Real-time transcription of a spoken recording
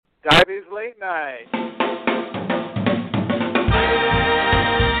Diabetes Late Night.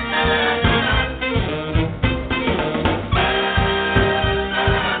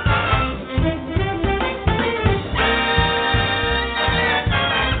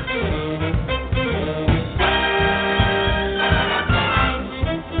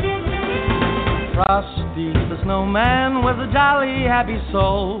 Frosty the Snowman was a jolly, happy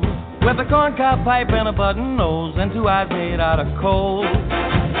soul with a corncob pipe and a button nose and two eyes made out of coal.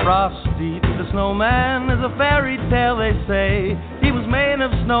 Frosty the Snowman is a fairy tale, they say. He was made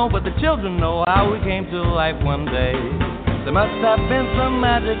of snow, but the children know how he came to life one day. There must have been some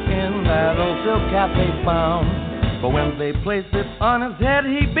magic in that old silk cap they found, but when they placed it on his head,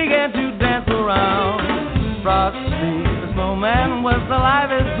 he began to dance around. Frosty the Snowman was alive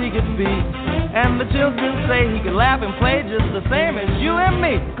as he could be, and the children say he could laugh and play just the same as you and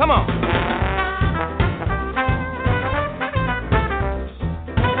me. Come on.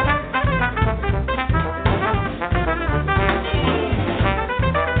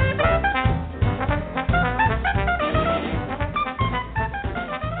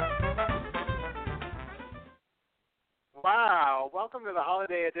 Wow, welcome to the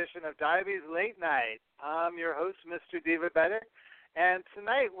holiday edition of Diabetes Late Night. I'm your host, Mr. Diabetic, and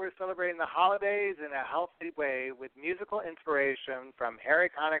tonight we're celebrating the holidays in a healthy way with musical inspiration from Harry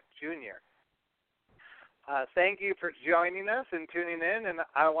Connick Jr. Thank you for joining us and tuning in, and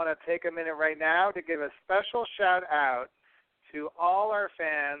I want to take a minute right now to give a special shout out to all our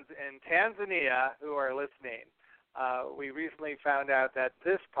fans in Tanzania who are listening. We recently found out that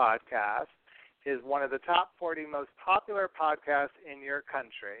this podcast is one of the top 40 most popular podcasts in your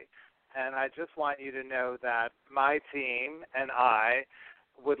country. And I just want you to know that my team and I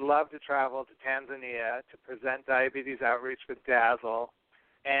would love to travel to Tanzania to present Diabetes Outreach with Dazzle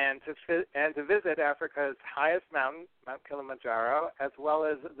and to visit Africa's highest mountain, Mount Kilimanjaro, as well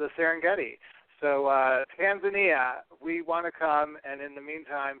as the Serengeti. So Tanzania, we want to come, and in the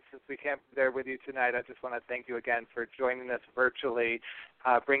meantime, since we can't be there with you tonight, I just want to thank you again for joining us virtually,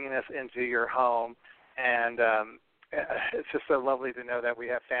 bringing us into your home, and it's just so lovely to know that we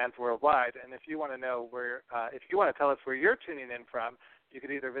have fans worldwide. And if you want to know if you want to tell us where you're tuning in from, you could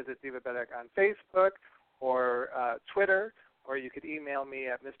either visit Divabetic on Facebook or Twitter, or you could email me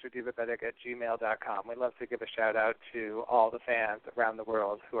at mrdivabetic@gmail.com. We'd love to give a shout-out to all the fans around the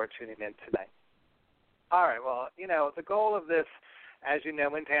world who are tuning in tonight. All right, well, the goal of this, as you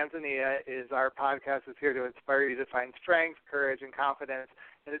know, in Tanzania, is our podcast is here to inspire you to find strength, courage, and confidence,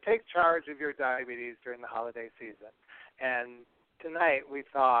 and to take charge of your diabetes during the holiday season. And tonight we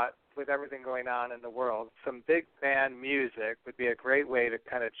thought, with everything going on in the world, some big band music would be a great way to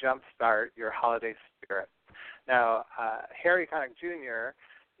kind of jumpstart your holiday spirit. Now, Harry Connick Jr.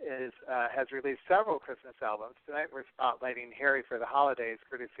 Has released several Christmas albums. Tonight we're spotlighting Harry for the Holidays,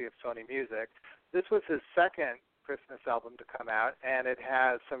 courtesy of Sony Music. This was his second Christmas album to come out, and it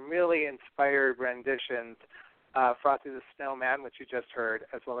has some really inspired renditions, Frosty the Snowman, which you just heard,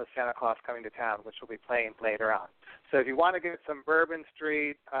 as well as Santa Claus Coming to Town, which we'll be playing later on. So if you want to get some Bourbon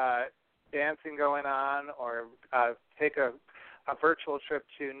Street dancing going on, or take a virtual trip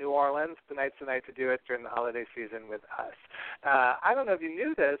to New Orleans, tonight's the night to do it during the holiday season with us. I don't know if you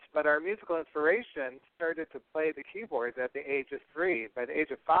knew this, but our musical inspiration started to play the keyboards at the age of 3. By the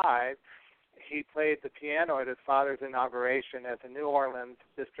age of 5, he played the piano at his father's inauguration as a New Orleans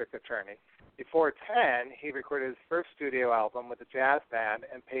district attorney. Before 10, he recorded his first studio album with a jazz band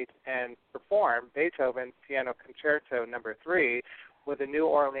and performed Beethoven's Piano Concerto No. 3 with the New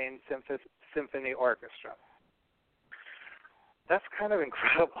Orleans Symphony Orchestra. That's kind of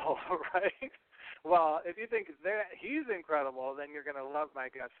incredible, right? Well, if you think that he's incredible, then you're going to love my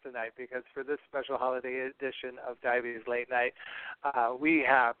guest tonight, because for this special holiday edition of Diabetes Late Night, we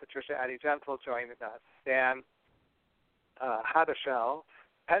have Patricia Addie-Gentle joining us, Dan Houdeshell,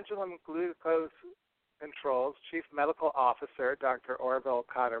 Pendulum Glucose Control's Chief Medical Officer, Dr. Orville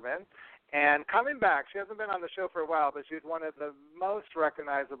Kolterman, and coming back, she hasn't been on the show for a while, but she's one of the most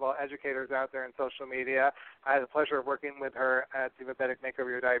recognizable educators out there in social media. I had the pleasure of working with her at Divabetic Makeover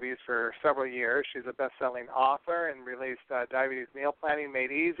Your Diabetes for several years. She's a best-selling author and released Diabetes Meal Planning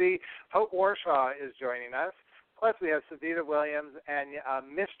Made Easy. Hope Warshaw is joining us. Plus, we have Savita Williams and a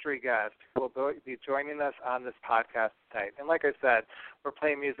mystery guest who will be joining us on this podcast tonight. And like I said, we're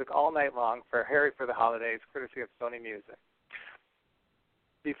playing music all night long for Harry for the Holidays, courtesy of Sony Music.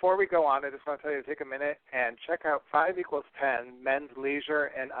 Before we go on, I just want to tell you to take a minute and check out 5 equals 10 men's leisure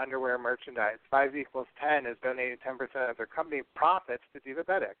and underwear merchandise. 5 equals 10 is donating 10% of their company profits to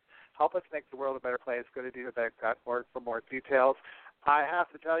Divabetic. Help us make the world a better place. Go to divabetic.org for more details. I have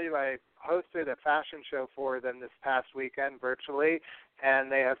to tell you, I hosted a fashion show for them this past weekend virtually,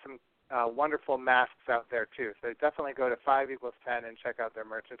 and they have some wonderful masks out there, too. So definitely go to 5 equals 10 and check out their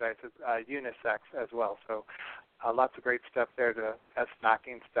merchandise. It's unisex as well. So lots of great stuff there as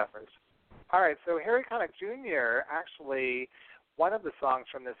stocking stuffers. All right, so Harry Connick Jr. actually, one of the songs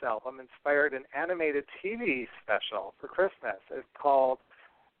from this album inspired an animated TV special for Christmas. It's called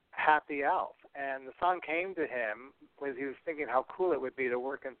Happy Elf. And the song came to him when he was thinking how cool it would be to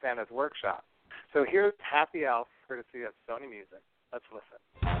work in Santa's workshop. So here's Happy Elf, courtesy of SONY Music. Let's listen.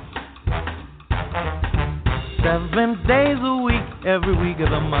 7 days a week, every week of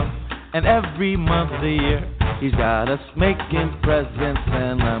the month, and every month of the year, he's got us making presents,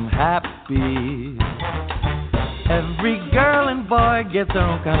 and I'm happy. Every girl and boy gets their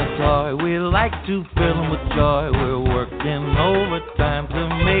own kind of toy. We like to fill them with joy. We're working overtime to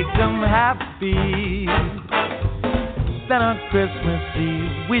make them happy. Then on Christmas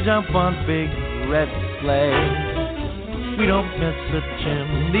Eve, we jump on big red sleigh. We don't miss a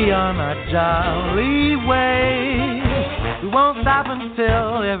chimney on our jolly way. We won't stop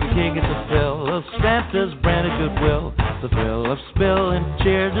until every kid gets a fill of Santa's branded goodwill. The thrill of spill and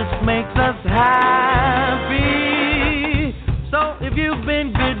cheer just makes us happy. So if you've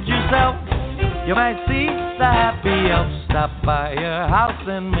been good yourself, you might see the happy elf stop by your house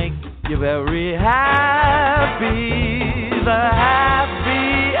and make you very happy. The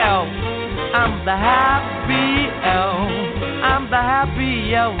happy elf, I'm the happy elf. I'm the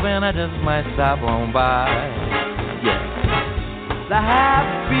happy elf and I just might stop on by. Yeah. The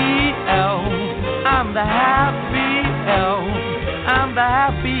happy elf, I'm the happy elf. I'm the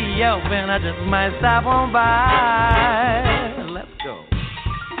happy elf and I just might stop on by. Let's go.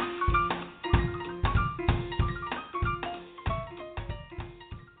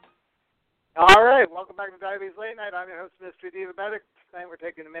 All right, welcome back to Diabetes Late Night. I'm your host, Mr. Diabetic. Tonight we're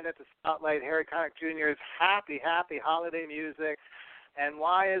taking a minute to spotlight Harry Connick Jr.'s happy holiday music. And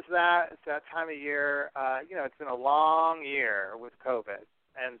why is that? It's that time of year. It's been a long year with COVID.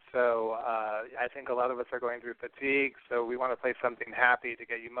 And so I think a lot of us are going through fatigue, so we want to play something happy to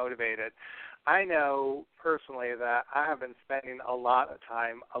get you motivated. I know personally that I have been spending a lot of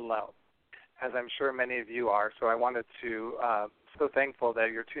time alone, as I'm sure many of you are. So I wanted to, so thankful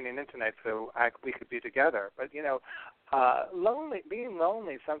that you're tuning in tonight so we could be together. But, being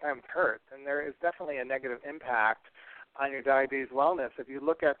lonely sometimes hurts, and there is definitely a negative impact on your diabetes wellness if you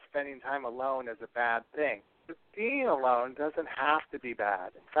look at spending time alone as a bad thing. But being alone doesn't have to be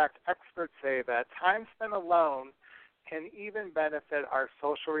bad. In fact, experts say that time spent alone can even benefit our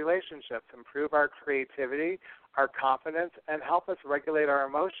social relationships, improve our creativity, our confidence, and help us regulate our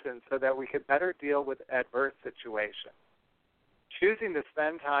emotions so that we can better deal with adverse situations. Choosing to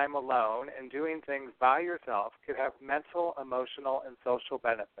spend time alone and doing things by yourself could have mental, emotional, and social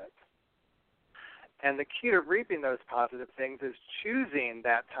benefits. And the key to reaping those positive things is choosing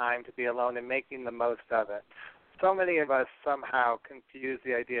that time to be alone and making the most of it. So many of us somehow confuse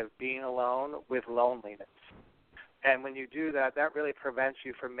the idea of being alone with loneliness. And when you do that, that really prevents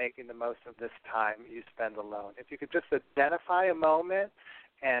you from making the most of this time you spend alone. If you could just identify a moment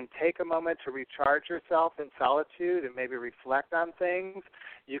and take a moment to recharge yourself in solitude and maybe reflect on things,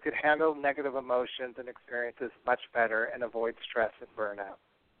 you could handle negative emotions and experiences much better and avoid stress and burnout.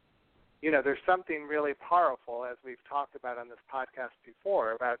 There's something really powerful, as we've talked about on this podcast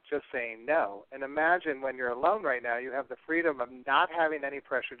before, about just saying no. And imagine when you're alone right now, you have the freedom of not having any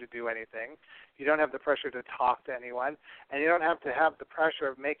pressure to do anything. You don't have the pressure to talk to anyone, and you don't have to have the pressure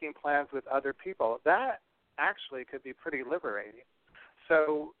of making plans with other people. That actually could be pretty liberating.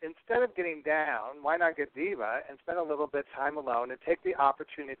 So instead of getting down, why not get diva and spend a little bit of time alone and take the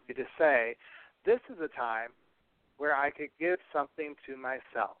opportunity to say, this is a time where I could give something to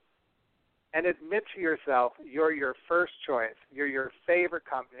myself. And admit to yourself you're your first choice. You're your favorite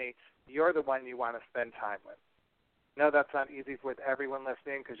company. You're the one you want to spend time with. No, that's not easy with everyone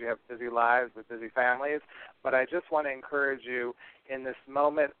listening because you have busy lives with busy families, but I just want to encourage you in this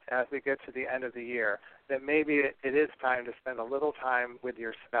moment as we get to the end of the year that maybe it is time to spend a little time with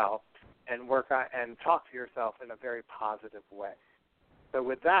yourself and work on and talk to yourself in a very positive way. So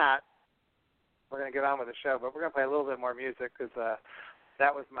with that, we're going to get on with the show, but we're going to play a little bit more music because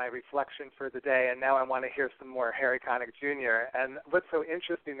that was my reflection for the day, and now I want to hear some more Harry Connick Jr. And what's so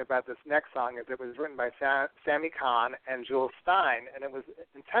interesting about this next song is it was written by Sammy Cahn and Jules Stein, and it was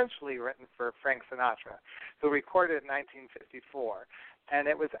intentionally written for Frank Sinatra, who recorded it in 1954. And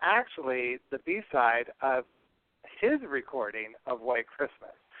it was actually the B-side of his recording of White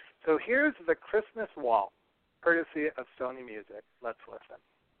Christmas. So here's the Christmas Waltz, courtesy of SONY Music. Let's listen.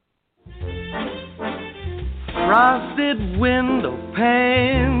 Frosted window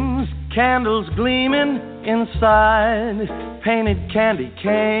panes, candles gleaming inside, painted candy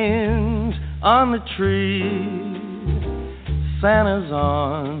canes on the tree. Santa's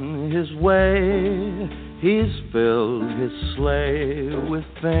on his way, he's filled his sleigh with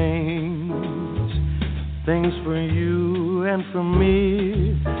things, things for you and for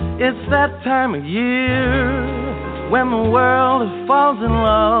me. It's that time of year when the world falls in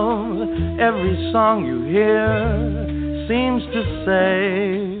love. Every song you hear seems to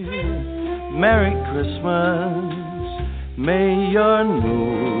say, Merry Christmas, may your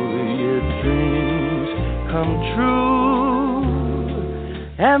New Year dreams come true.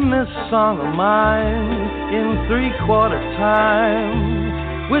 And this song of mine in 3/4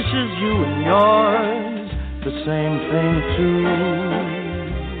 time wishes you and yours the same thing too.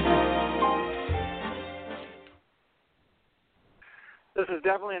 This is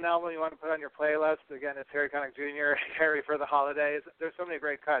definitely an album you want to put on your playlist. Again, it's Harry Connick Jr., Harry for the Holidays. There's so many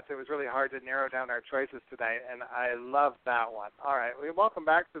great cuts. It was really hard to narrow down our choices tonight, and I love that one. All right, welcome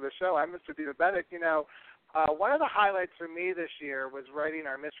back to the show. I'm Mr. David Bedick. You know, one of the highlights for me this year was writing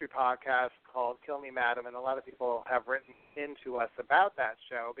our mystery podcast called Kill Me, Madam, and a lot of people have written into us about that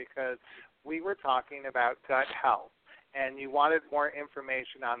show because we were talking about gut health, and you wanted more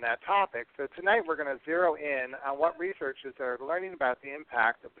information on that topic. So tonight we're going to zero in on what researchers are learning about the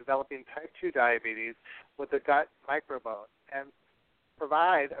impact of developing type 2 diabetes with the gut microbiome and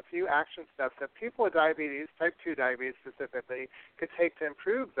provide a few action steps that people with diabetes, type 2 diabetes specifically, could take to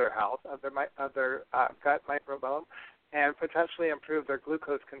improve their health of their gut microbiome and potentially improve their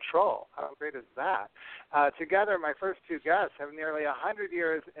glucose control. How great is that? Together, my first two guests have nearly 100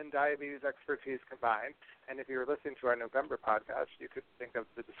 years in diabetes expertise combined. And if you were listening to our November podcast, you could think of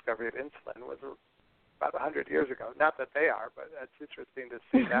the discovery of insulin was about 100 years ago. Not that they are, but it's interesting to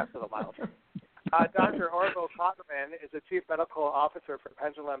see that little milestone. Dr. Orville Kolterman is the Chief Medical Officer for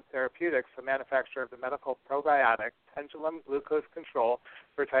Pendulum Therapeutics, the manufacturer of the medical probiotic Pendulum Glucose Control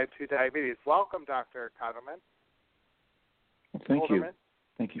for type 2 diabetes. Welcome, Dr. Kolterman. Well, thank you.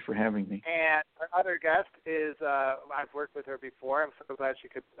 Thank you for having me. And our other guest is, I've worked with her before. I'm so glad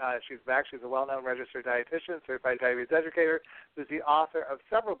she's back. She's a well-known registered dietitian, certified diabetes educator, who's the author of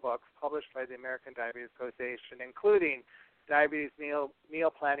several books published by the American Diabetes Association, including Diabetes Meal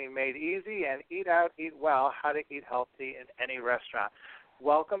Planning Made Easy and Eat Out, Eat Well, How to Eat Healthy in Any Restaurant.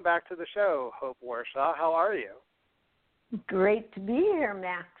 Welcome back to the show, Hope Warshaw. How are you? Great to be here,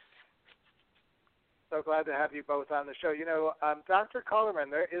 Max. So glad to have you both on the show. You know, Dr. Kolterman,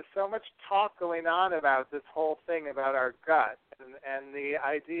 there is so much talk going on about this whole thing about our gut and the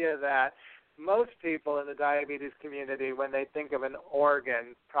idea that most people in the diabetes community, when they think of an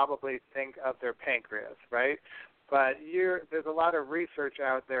organ, probably think of their pancreas, right? But there's a lot of research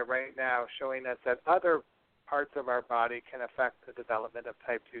out there right now showing us that other parts of our body can affect the development of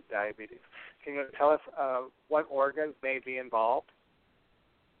type 2 diabetes. Can you tell us what organs may be involved?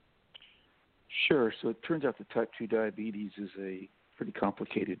 Sure. So it turns out that type 2 diabetes is a pretty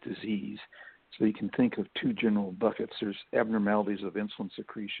complicated disease. So you can think of two general buckets. There's abnormalities of insulin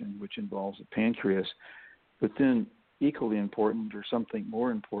secretion, which involves the pancreas. But then equally important, or something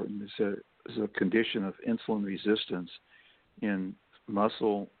more important, is a condition of insulin resistance in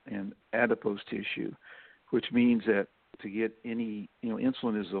muscle and adipose tissue, which means that to get any,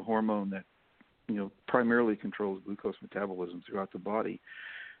 insulin is a hormone that, primarily controls glucose metabolism throughout the body.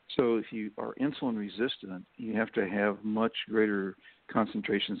 So if you are insulin resistant, you have to have much greater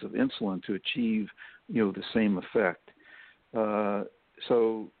concentrations of insulin to achieve, the same effect.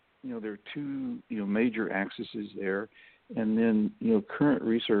 So there are two, major axes there. And then, current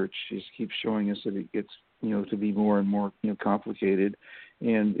research just keeps showing us that it gets, to be more and more, complicated,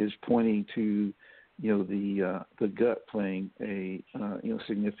 and is pointing to, the gut playing a,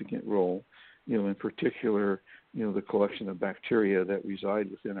 significant role. In particular, the collection of bacteria that reside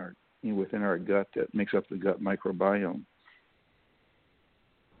within our gut that makes up the gut microbiome.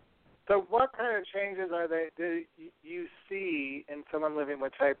 So what kind of changes do you see in someone living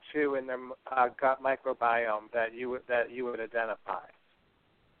with type 2 in their gut microbiome that you would identify?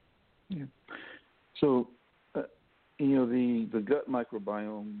 Yeah. So, the gut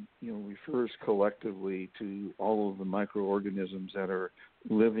microbiome, refers collectively to all of the microorganisms that are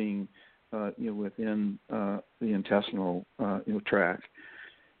living, within the intestinal, tract.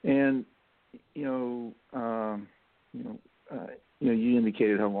 And, you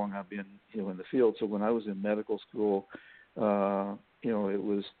indicated how long I've been, in the field. So when I was in medical school, it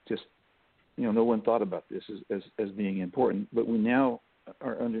was just, no one thought about this as being important. But we now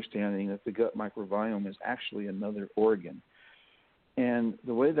are understanding that the gut microbiome is actually another organ. And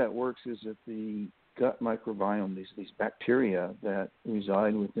the way that works is that the gut microbiome, these bacteria that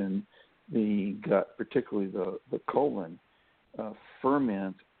reside within the gut, particularly the colon,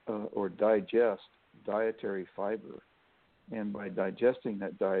 ferment or digest dietary fiber. And by digesting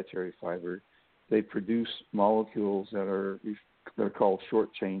that dietary fiber, they produce molecules that are called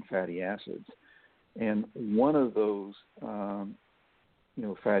short-chain fatty acids. And one of those,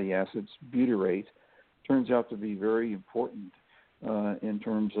 fatty acids, butyrate, turns out to be very important in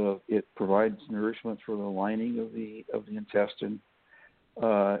terms of it provides nourishment for the lining of the intestine.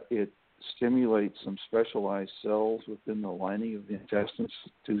 It stimulates some specialized cells within the lining of the intestines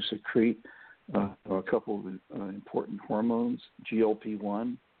to secrete a couple of important hormones,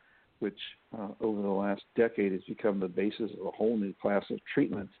 GLP-1, which over the last decade has become the basis of a whole new class of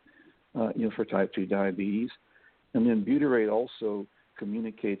treatments, for type 2 diabetes. And then butyrate also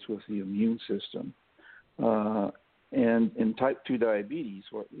communicates with the immune system. And in type 2 diabetes,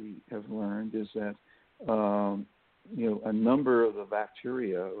 what we have learned is that, a number of the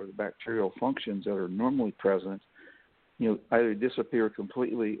bacteria or the bacterial functions that are normally present, either disappear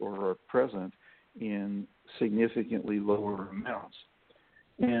completely or are present in significantly lower amounts.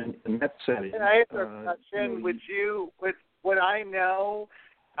 And in that setting, can I ask a question? Would I know?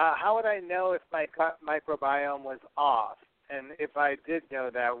 How would I know if my gut microbiome was off? And if I did know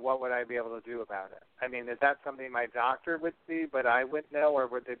that, what would I be able to do about it? I mean, is that something my doctor would see, but I wouldn't know, or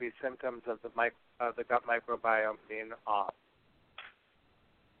would there be symptoms of the gut microbiome being off?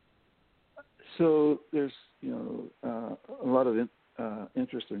 So there's a lot of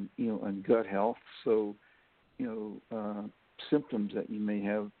interest in in gut health. So symptoms that you may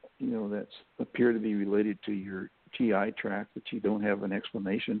have that appear to be related to your GI tract that you don't have an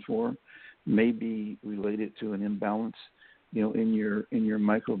explanation for may be related to an imbalance in your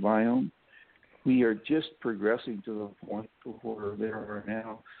microbiome. We are just progressing to the point where there are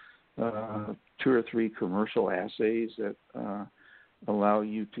now 2 or 3 commercial assays that allow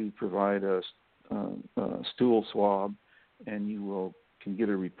you to provide a stool swab, and you can get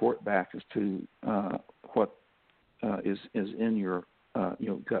a report back as to what is in your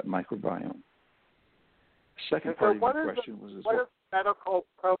gut microbiome. Second part of your question was what is medical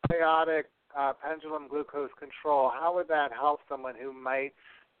probiotic pendulum glucose control? How would that help someone who might,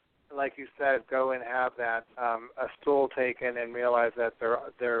 like you said, go and have that a stool taken and realize that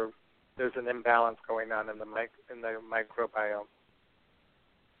there's an imbalance going on in the microbiome?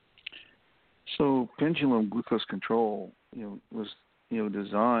 So pendulum glucose control, was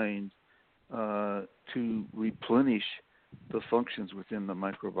designed to replenish the functions within the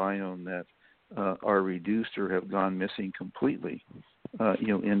microbiome that are reduced or have gone missing completely,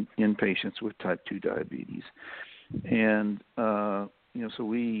 in patients with type 2 diabetes. And, so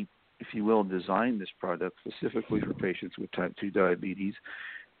we, if you will, designed this product specifically for patients with type 2 diabetes.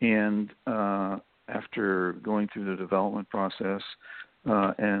 And after going through the development process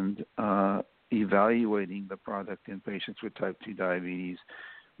and evaluating the product in patients with type 2 diabetes,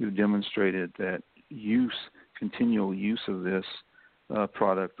 we've demonstrated that continual use of this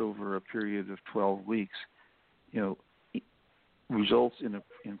product over a period of 12 weeks, results in an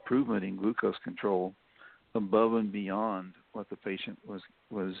improvement in glucose control above and beyond what the patient was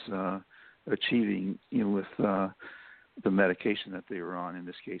achieving, with the medication that they were on. In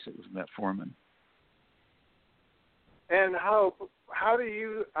this case, it was metformin. And how do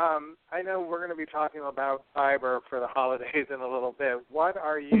you? I know we're going to be talking about fiber for the holidays in a little bit. What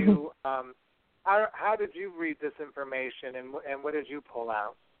are you? How did you read this information, and what did you pull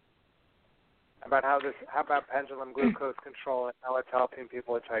out about how about pendulum glucose control and how it's helping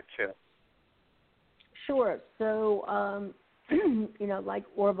people with type 2? Sure. So, like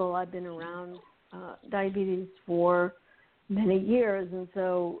Orville, I've been around diabetes for many years, and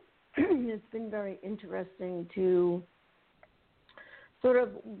so it's been very interesting to sort of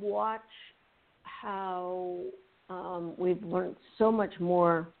watch how we've learned so much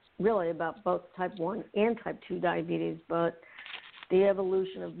more really about both type 1 and type 2 diabetes, but the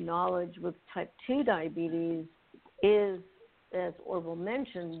evolution of knowledge with type 2 diabetes is, as Orville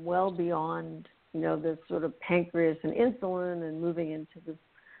mentioned, well beyond, this sort of pancreas and insulin and moving into this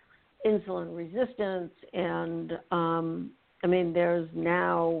insulin resistance. And, there's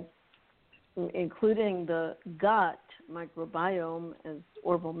now, including the gut microbiome, as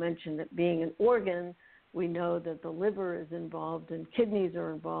Orville mentioned, it being an organ, we know that the liver is involved and kidneys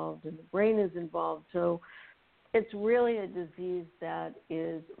are involved and the brain is involved. So it's really a disease that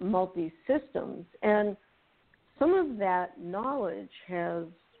is multi-systems. And some of that knowledge has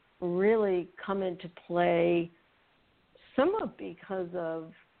really come into play somewhat because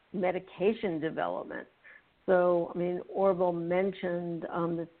of medication development. So, I mean, Orville mentioned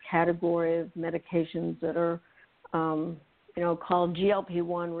this category of medications that are, called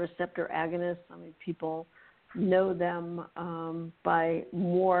GLP-1 receptor agonists. I mean, people know them by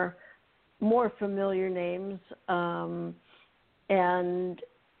more familiar names, and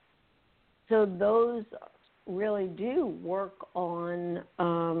so those really do work on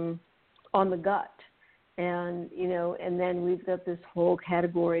the gut, and and then we've got this whole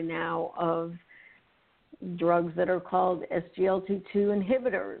category now of drugs that are called SGLT2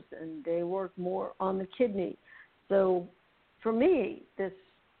 inhibitors, and they work more on the kidney. So for me, this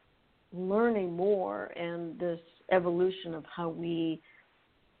learning more and this evolution of how we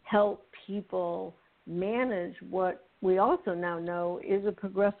help people manage what we also now know is a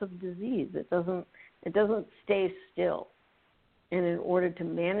progressive disease. It doesn't stay still. And in order to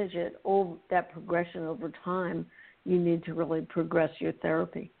manage it, that progression over time, you need to really progress your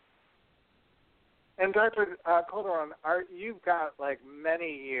therapy. And Dr. Kolterman, you've got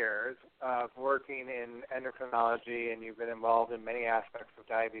many years of working in endocrinology, and you've been involved in many aspects of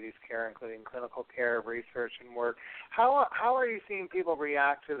diabetes care, including clinical care, research, and work. How are you seeing people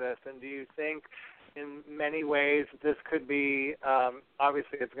react to this? And do you think, in many ways, this could be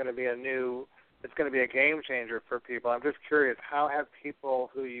obviously it's going to be a game changer for people? I'm just curious, how have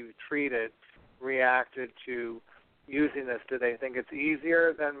people who you treated reacted to using this? Do they think it's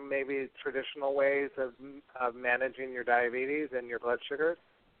easier than maybe traditional ways of managing your diabetes and your blood sugars?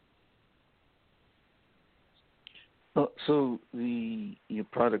 So the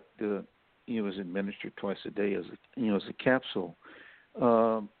product is administered twice a day as a capsule.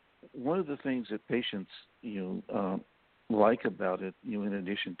 One of the things that patients like about it, in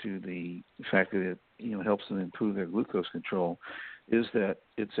addition to the fact that it helps them improve their glucose control, is that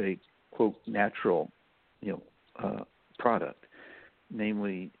it's a quote natural product.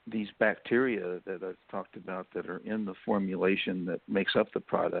 Namely, these bacteria that I've talked about that are in the formulation that makes up the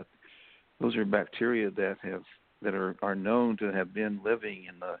product, those are bacteria that are known to have been living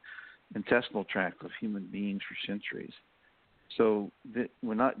in the intestinal tract of human beings for centuries. So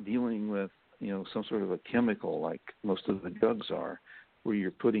we're not dealing with some sort of a chemical like most of the drugs are, where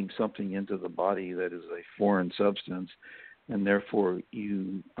you're putting something into the body that is a foreign substance, and therefore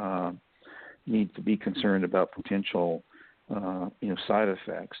you need to be concerned about potential side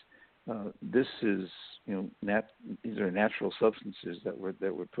effects. This is these are natural substances that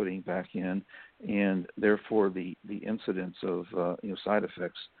we're putting back in, and therefore the incidence of side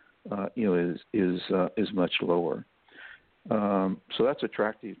effects is much lower. So that's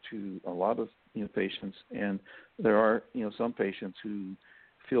attractive to a lot of patients, and there are some patients who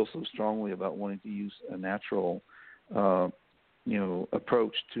feel so strongly about wanting to use a natural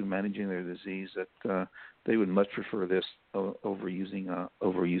approach to managing their disease that they would much prefer this over using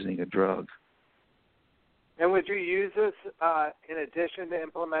a drug. And would you use this in addition to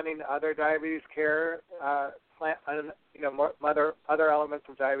implementing other diabetes care other elements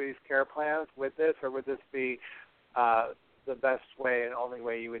of diabetes care plans with this, or would this be the best way and only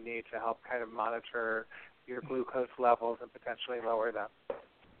way you would need to help kind of monitor your glucose levels and potentially lower them?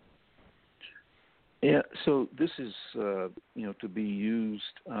 Yeah, so this is to be used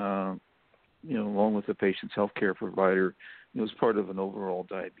along with the patient's healthcare provider as part of an overall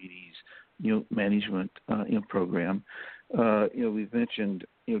diabetes management program. We've mentioned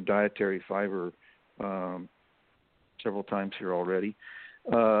dietary fiber several times here already.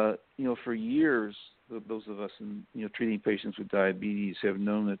 For years, those of us in treating patients with diabetes have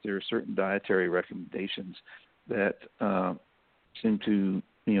known that there are certain dietary recommendations that seem to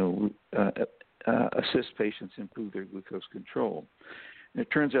assist patients improve their glucose control. And it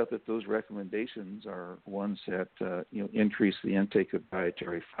turns out that those recommendations are ones that increase the intake of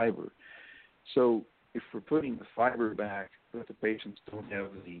dietary fiber. So if we're putting the fiber back, but the patients don't have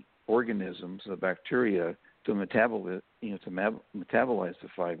the organisms, the bacteria, to metabolize the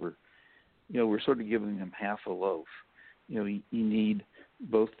fiber, we're sort of giving them half a loaf. You need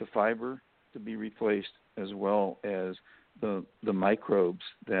both the fiber to be replaced as well as the microbes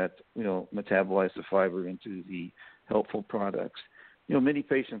that metabolize the fiber into the helpful products. Many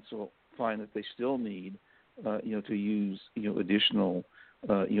patients will find that they still need to use additional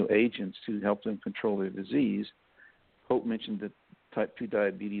agents to help them control their disease. Hope mentioned that type 2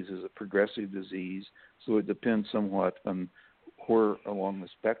 diabetes is a progressive disease, so it depends somewhat on where along the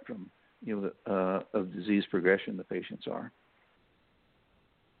spectrum of disease progression the patients are.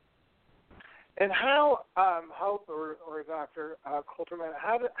 And how, Hope or Dr. Kolterman,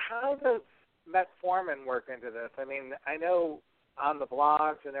 how does metformin work into this? I mean, I know on the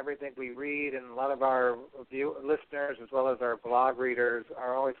blogs and everything we read, and a lot of our listeners as well as our blog readers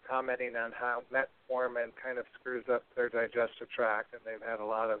are always commenting on how metformin kind of screws up their digestive tract, and they've had a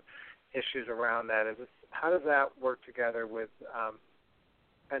lot of issues around that. How does that work together with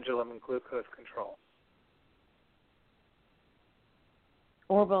Pendulum and glucose control?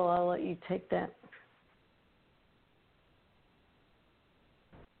 Orville, I'll let you take that.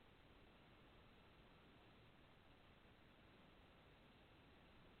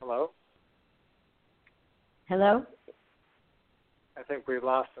 Hello? Hello? I think we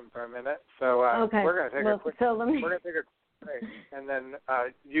lost him for a minute, so okay. We're going to take a quick break, and then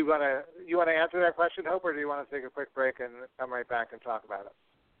you want to answer that question, Hope, or do you want to take a quick break and come right back and talk about it?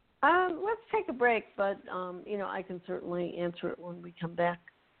 Let's take a break, but I can certainly answer it when we come back.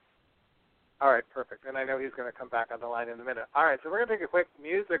 All right, perfect. And I know he's going to come back on the line in a minute. All right, so we're going to take a quick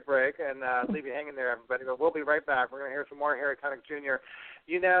music break and leave you hanging there, everybody. But we'll be right back. We're going to hear some more Harry Connick Jr.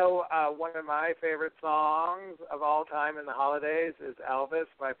 You know, one of my favorite songs of all time in the holidays is Elvis.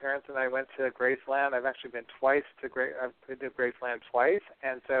 My parents and I went to Graceland. I've actually been I've been to Graceland twice,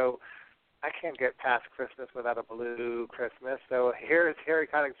 and so I can't get past Christmas without a blue Christmas. So here's Harry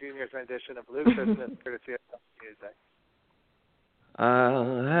Connick Jr.'s rendition of Blue Christmas, courtesy of music.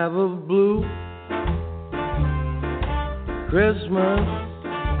 I'll have a blue Christmas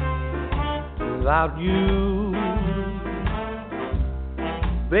without you.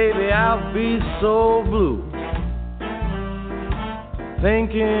 Baby, I'll be so blue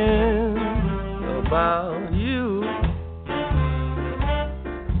thinking about you.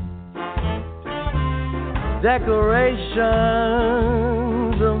 Decorations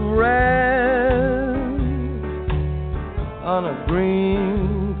of red on a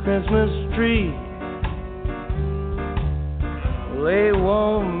green Christmas tree. They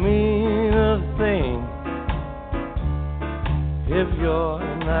won't mean a thing if you're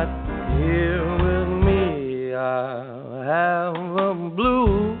not here with me. I'll have a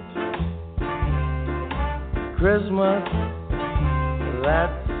blue Christmas,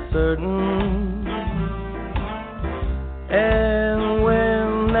 that's certain. And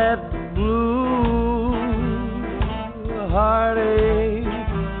when that blue heartache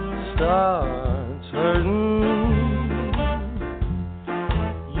starts hurting,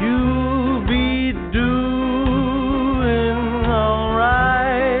 you'll be doing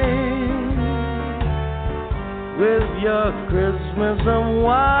alright with your Christmas of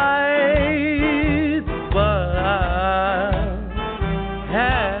white. But I'll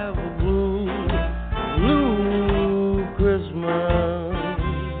have a blue Christmas.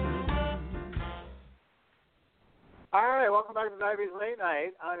 All right, welcome back to Diabetes Late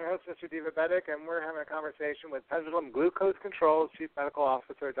Night. I'm your host, Mr. Diabetic, and we're having a conversation with Pendulum Glucose Control Chief Medical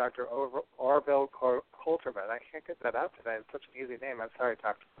Officer, Dr. Orville Kolterman. I can't get that out today. It's such an easy name. I'm sorry,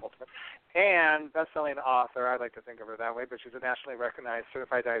 Dr. Kolterman. And best-selling author, I like to think of her that way, but she's a nationally recognized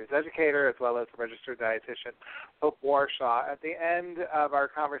certified diabetes educator as well as a registered dietitian, Hope Warshaw. At the end of our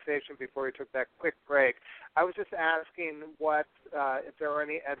conversation, before we took that quick break, I was just asking if there were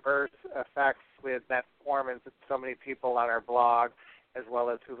any adverse effects with metformin that so many people on our blog, as well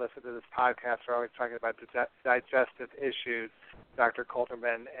as who listen to this podcast, are always talking about digestive issues, Dr.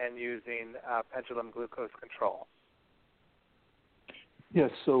 Kolterman, and using Pendulum Glucose Control.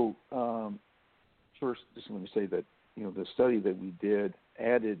 Yes, so first, just let me say that, the study that we did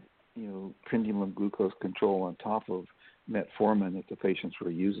added, Pendulum Glucose Control on top of metformin that the patients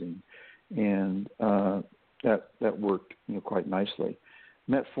were using, and that worked, quite nicely.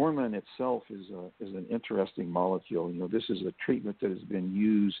 Metformin itself is an interesting molecule. This is a treatment that has been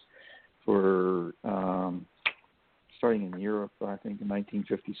used for starting in Europe, I think, in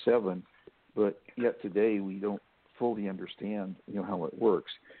 1957, but yet today we don't fully understand, how it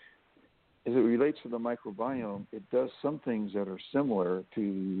works. As it relates to the microbiome, it does some things that are similar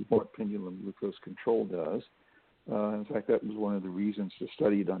to what Pendulum Glucose Control does. In fact, that was one of the reasons to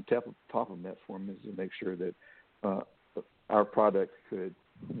study it on top of metformin, is to make sure that our product could,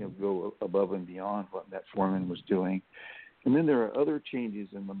 go above and beyond what metformin was doing. And then there are other changes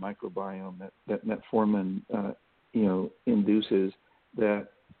in the microbiome that metformin, induces that,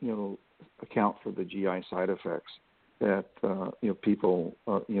 account for the GI side effects that, people,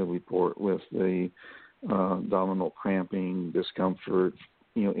 report with the abdominal cramping, discomfort,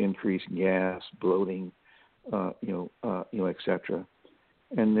 increased gas, bloating, et cetera.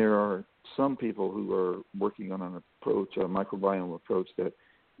 And there are some people who are working on a microbiome approach that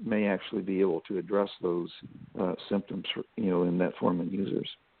may actually be able to address those symptoms, in metformin users.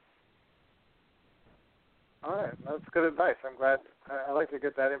 All right, that's good advice. I'm glad. I like to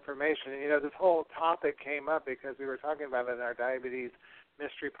get that information. And, this whole topic came up because we were talking about it in our diabetes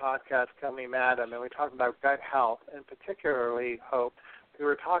mystery podcast, Tell Me Madam, and we talked about gut health, and particularly, Hope, we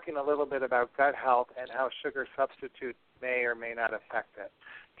were talking a little bit about gut health and how sugar substitutes may or may not affect it.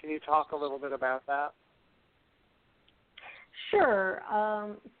 Can you talk a little bit about that? Sure.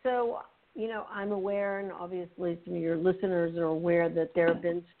 So, I'm aware, and obviously some of your listeners are aware, that there have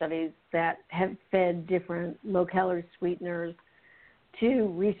been studies that have fed different low-calorie sweeteners to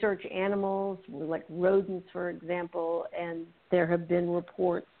research animals, like rodents, for example, and there have been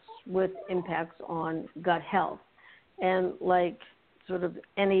reports with impacts on gut health. And like sort of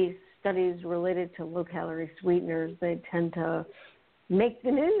any studies related to low-calorie sweeteners, they tend to make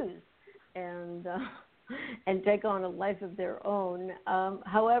the news and take on a life of their own.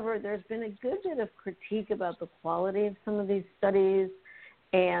 However, there's been a good bit of critique about the quality of some of these studies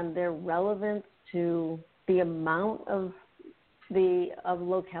and their relevance to the amount of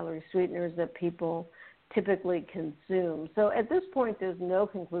low-calorie sweeteners that people typically consume. So at this point, there's no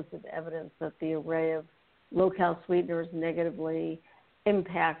conclusive evidence that the array of low-cal sweeteners negatively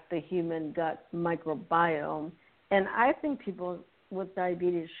impact the human gut microbiome. And I think people with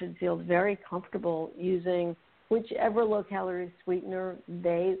diabetes should feel very comfortable using whichever low-calorie sweetener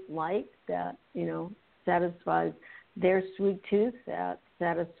they like that, satisfies their sweet tooth, that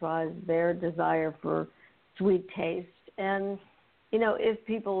satisfies their desire for sweet taste. And, if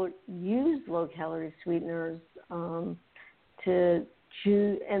people use low-calorie sweeteners to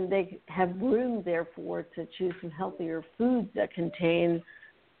choose, and they have room, therefore, to choose some healthier foods that contain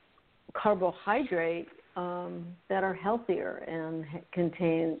carbohydrate that are healthier and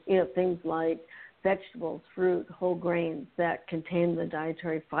contain, things like vegetables, fruit, whole grains that contain the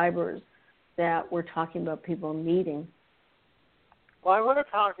dietary fibers that we're talking about people needing. Well, I want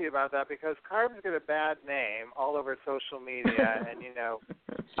to talk to you about that because carbs get a bad name all over social media, and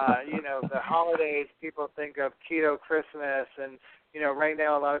the holidays, people think of keto Christmas, and right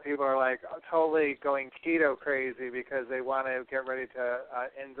now a lot of people are like totally going keto crazy because they want to get ready to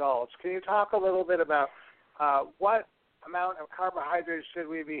indulge. Can you talk a little bit about what amount of carbohydrates should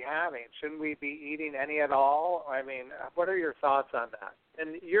we be having? Shouldn't we be eating any at all? I mean, what are your thoughts on that?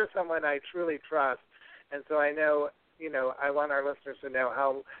 And you're someone I truly trust, and so I know. I want our listeners to know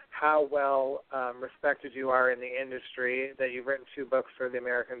how well respected you are in the industry, that you've written 2 books for the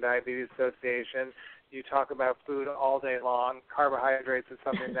American Diabetes Association. You talk about food all day long. Carbohydrates is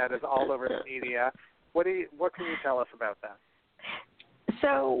something that is all over the media. What can you tell us about that?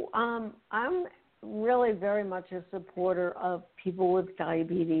 So I'm really very much a supporter of people with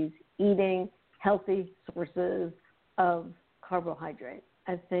diabetes eating healthy sources of carbohydrate.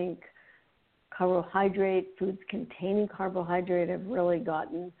 I think foods containing carbohydrate have really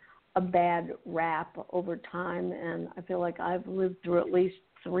gotten a bad rap over time, and I feel like I've lived through at least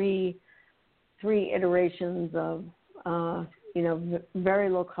three iterations of, very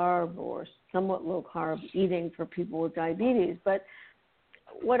low carb or somewhat low carb eating for people with diabetes. But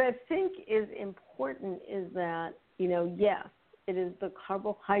what I think is important is that, yes, it is the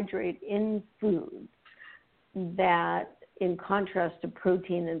carbohydrate in food that, in contrast to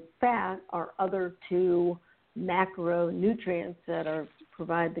protein and fat, are other 2 macronutrients that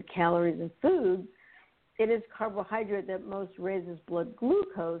provide the calories in food. It is carbohydrate that most raises blood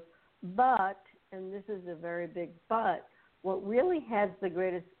glucose, but, and this is a very big but, what really has the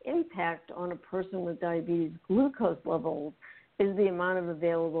greatest impact on a person with diabetes glucose levels is the amount of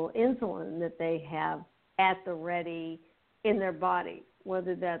available insulin that they have at the ready in their body,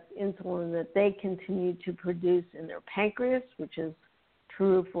 whether that's insulin that they continue to produce in their pancreas, which is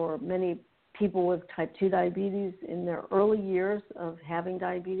true for many people with type 2 diabetes in their early years of having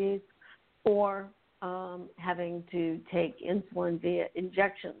diabetes, or having to take insulin via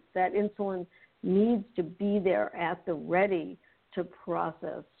injections. That insulin needs to be there at the ready to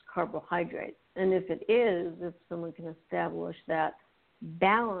process carbohydrates. And if someone can establish that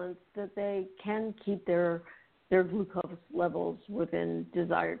balance, that they can keep their glucose levels within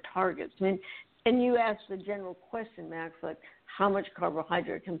desired targets. I mean, and you asked the general question, Max, like how much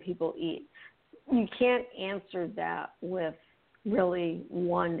carbohydrate can people eat? You can't answer that with really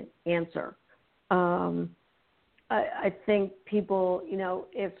one answer. I think people,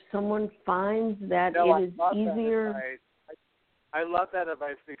 if someone finds that it is easier. I love that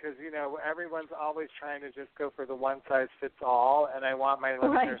advice because, everyone's always trying to just go for the one-size-fits-all, and I want my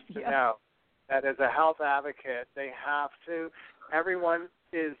listeners to know that as a health advocate, they have to, everyone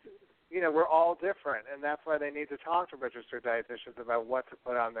is, we're all different, and that's why they need to talk to registered dietitians about what to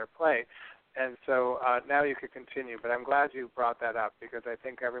put on their plate. And so now you could continue, but I'm glad you brought that up because I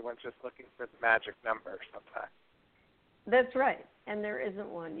think everyone's just looking for the magic number sometimes. That's right, and there isn't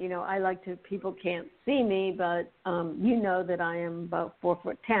one. I like to. People can't see me, but you know that I am about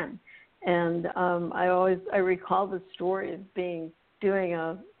 4'10", and I recall the story of doing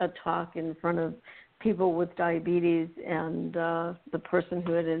a talk in front of people with diabetes, and the person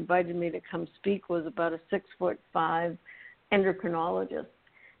who had invited me to come speak was about a 6'5" endocrinologist.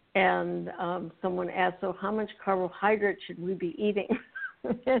 And someone asked, so how much carbohydrate should we be eating?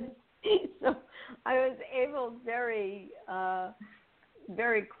 So I was able very,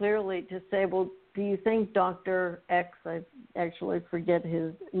 very clearly to say, well, do you think Dr. X, I actually forget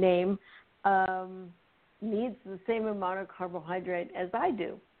his name, needs the same amount of carbohydrate as I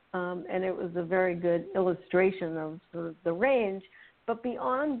do? And it was a very good illustration of sort of the range. But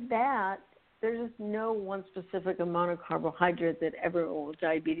beyond that, there's just no one specific amount of carbohydrate that everyone with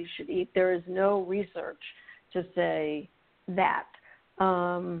diabetes should eat. There is no research to say that.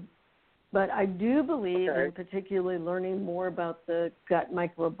 But I do believe, and particularly learning more about the gut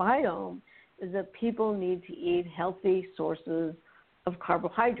microbiome, is that people need to eat healthy sources of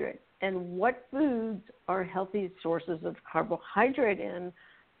carbohydrate. And what foods are healthy sources of carbohydrate in,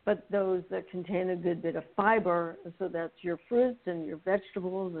 but those that contain a good bit of fiber? So that's your fruits and your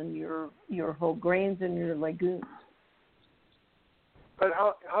vegetables and your whole grains and your legumes. But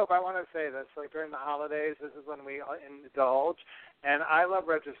Hope, I want to say this. Like during the holidays, this is when we indulge. And I love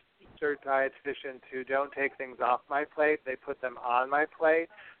registered dietitians who don't take things off my plate. They put them on my plate.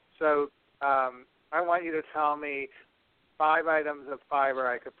 So I want you to tell me 5 items of fiber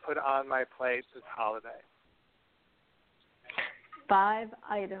I could put on my plate this holiday. 5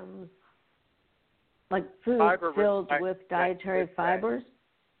 items, like food filled with dietary fibers?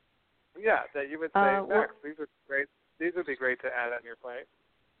 Yeah, that you would say, these are great. These would be great to add on your plate.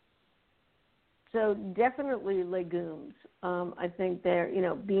 So definitely legumes. I think they're,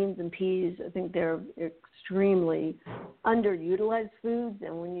 beans and peas, I think they're extremely underutilized foods.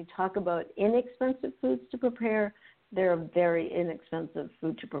 And when you talk about inexpensive foods to prepare, they're a very inexpensive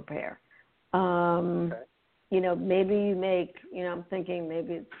food to prepare. Maybe you make, I'm thinking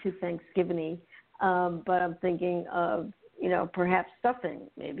maybe it's too Thanksgiving-y, but I'm thinking of, perhaps stuffing.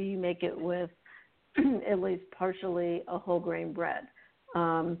 Maybe you make it with at least partially a whole grain bread.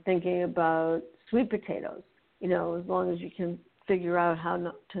 Thinking about sweet potatoes, as long as you can figure out how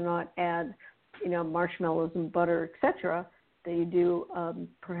to not add, marshmallows and butter, etc., that you do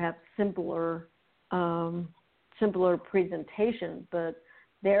perhaps simpler presentation, but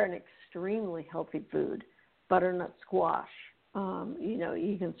they're an extremely healthy food. Butternut squash,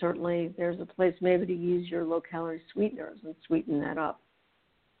 you can certainly, there's a place maybe to use your low-calorie sweeteners and sweeten that up.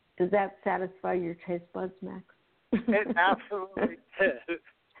 Does that satisfy your taste buds, Max? It absolutely did.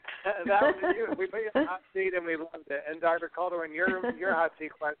 That was you. We put you on the hot seat and we loved it. And Dr. Kolterman, your hot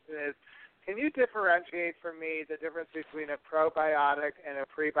seat question is, can you differentiate for me the difference between a probiotic and a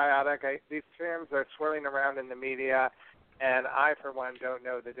prebiotic? These terms are swirling around in the media, and I, for one, don't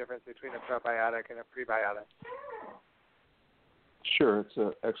know the difference between a probiotic and a prebiotic. Sure, it's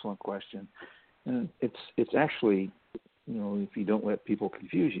an excellent question. And it's actually, if you don't let people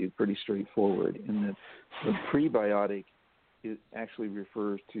confuse you, pretty straightforward. In that the prebiotic, it actually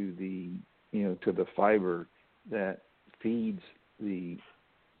refers to the fiber that feeds the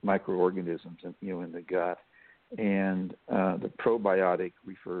microorganisms in the gut, and the probiotic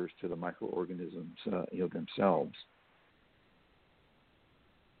refers to the microorganisms themselves.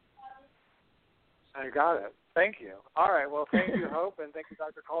 I got it. Thank you. All right. Well, thank you, Hope, and thank you,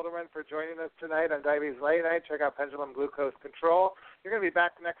 Dr. Kolterman, for joining us tonight on Diabetes Late Night. Check out Pendulum Glucose Control. You're going to be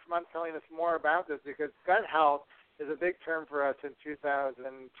back next month telling us more about this because gut health is a big term for us in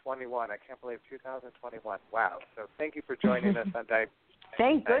 2021. I can't believe 2021. Wow. So thank you for joining us on Diabetes.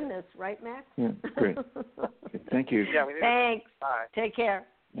 Thank goodness, right, Max? Yeah, great. Okay, thank you. Yeah, thanks. Bye. Take care.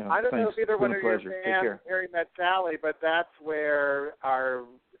 Yeah, I don't know if either one of your fans, Harry met Sally, but that's where our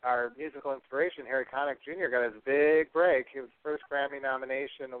musical inspiration, Harry Connick Jr., got his big break. His first Grammy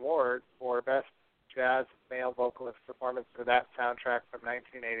nomination award for Best Jazz Male Vocalist Performance for that soundtrack from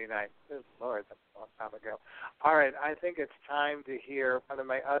 1989. Good Lord, that's a long time ago. All right, I think it's time to hear one of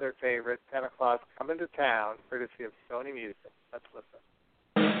my other favorites, Santa Claus Coming to Town, courtesy of SONY Music. Let's listen.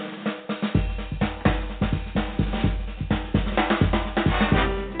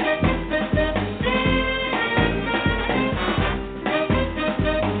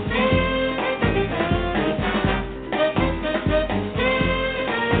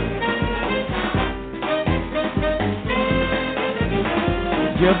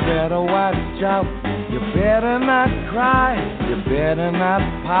 You better watch out, you better not cry, you better not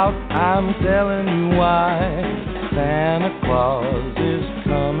pout. I'm telling you why. Santa Claus is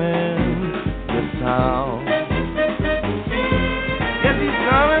coming to town. Yes, he's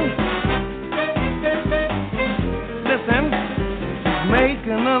coming. Listen, he's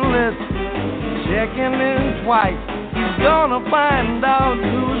making a list, checking in twice. He's gonna find out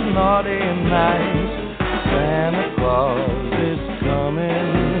who's naughty and nice. Santa Claus is coming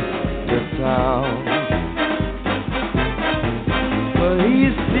to town. But he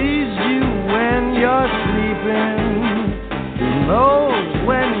sees you when you're sleeping. He knows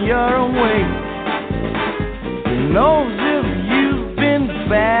when you're awake. He knows if you've been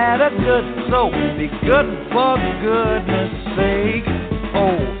bad or good, so be good for goodness sake.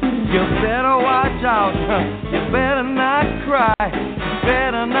 Oh, you better watch out. You better not cry. You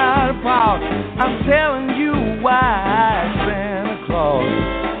better not pout. I'm telling you why. Santa Claus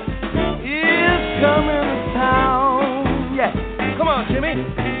is coming to town. Yeah, come on, Jimmy.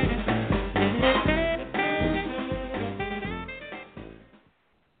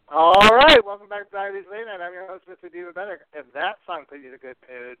 All right, welcome back to Diabetes Late Night. I'm your host, Mr. Diva Benner. If that song put you in a good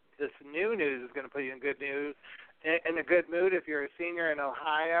mood, this new news is going to put you in good news. In a good mood if you're a senior in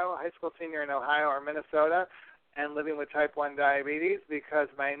Ohio, high school senior in Ohio or Minnesota, and living with type 1 diabetes, because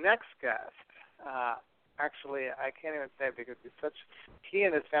my next guest, actually, I can't even say it because he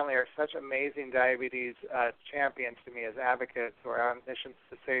and his family are such amazing diabetes champions to me as advocates who are on missions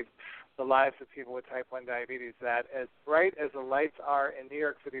to save the lives of people with type 1 diabetes, that as bright as the lights are in New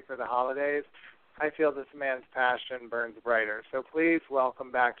York City for the holidays, I feel this man's passion burns brighter. So please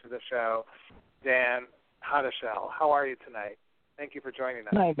welcome back to the show, Dan Houdeshell. How are you tonight? Thank you for joining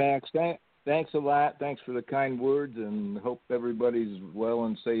us. Hi, Max. Thanks a lot. Thanks for the kind words, and hope everybody's well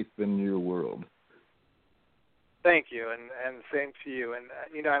and safe in your world. Thank you, and same to you. And,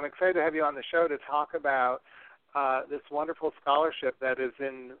 I'm excited to have you on the show to talk about this wonderful scholarship that is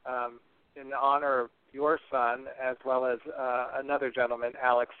in honor of your son, as well as another gentleman,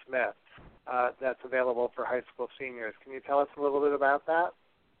 Alex Smith, that's available for high school seniors. Can you tell us a little bit about that?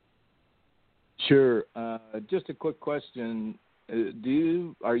 Sure. Just a quick question. Do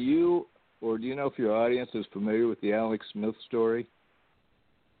you know if your audience is familiar with the Alex Smith story?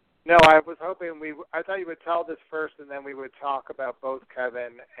 No, I was hoping I thought you would tell this first, and then we would talk about both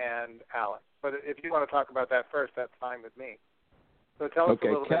Kevin and Alex. But if you want to talk about that first, that's fine with me. So tell us a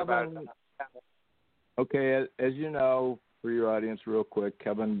little bit about it. Okay, as you know, for your audience, real quick,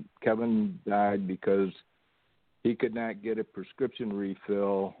 Kevin died because he could not get a prescription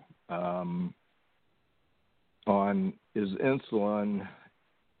refill on his insulin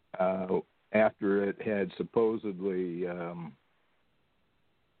after it had supposedly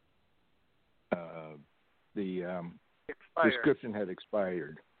prescription had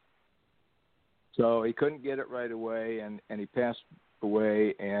expired. So he couldn't get it right away, and he passed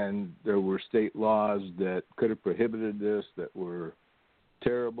away, and there were state laws that could have prohibited this that were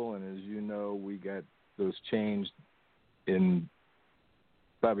terrible, and as you know, we got those changed in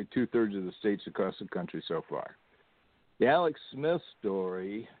probably 2/3 of the states across the country so far. The Alex Smith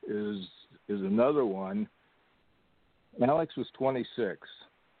story is another one. Alex was 26.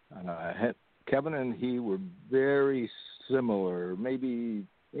 Kevin and he were very similar, maybe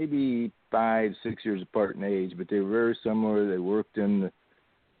 5-6 years apart in age, but they were very similar. They worked in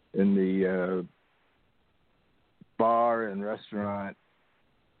the bar and restaurants,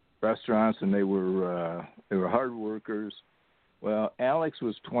 and they were hard workers. Well, Alex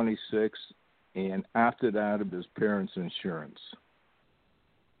was 26 and opted out of his parents' insurance.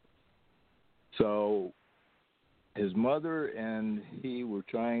 So his mother and he were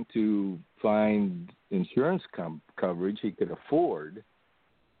trying to find insurance coverage he could afford.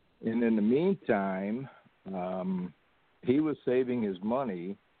 And in the meantime, he was saving his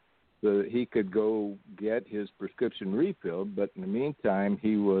money so that he could go get his prescription refilled. But in the meantime,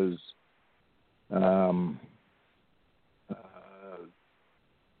 he was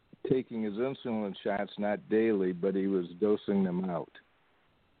taking his insulin shots, not daily, but he was dosing them out.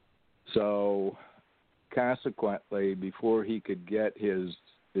 So consequently, before he could get his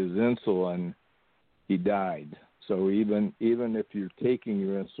insulin, he died. So even if you're taking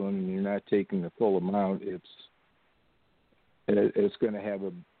your insulin and you're not taking the full amount, it's going to have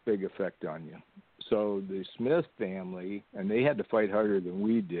a big effect on you. So the Smith family, and they had to fight harder than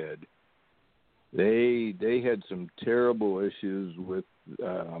we did. They had some terrible issues with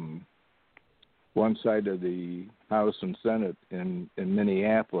one side of the House and Senate in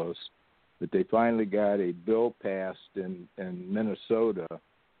Minneapolis, but they finally got a bill passed in Minnesota,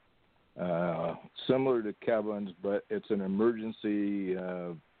 similar to Kevin's, but it's an emergency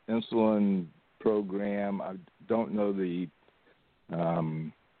insulin program. I don't know the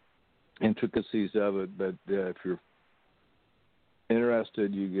intricacies of it, but if you're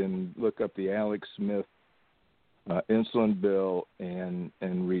interested, you can look up the Alex Smith insulin bill and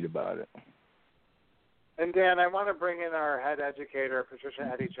read about it. And Dan, I want to bring in our head educator, Patricia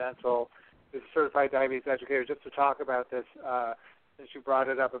Addie-Gentle, who's a certified diabetes educator, just to talk about this, since you brought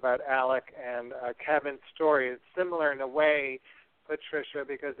it up about Alec and Kevin's story. It's similar in a way, Patricia,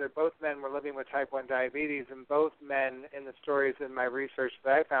 because they're both men were living with type 1 diabetes, and both men in the stories in my research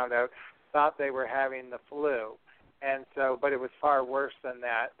that I found out thought they were having the flu. And so, but it was far worse than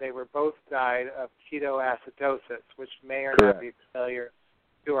that. They were both died of ketoacidosis, which may or not be familiar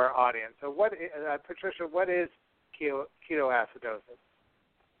to our audience. So, Patricia, what is ketoacidosis?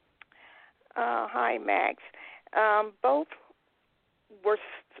 Hi, Max. Both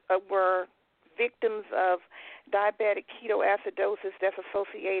were victims of diabetic ketoacidosis that's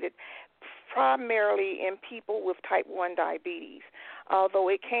associated primarily in people with type 1 diabetes. Although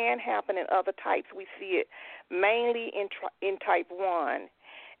it can happen in other types, we see it mainly in type 1,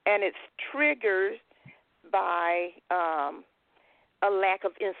 and it's triggered by a lack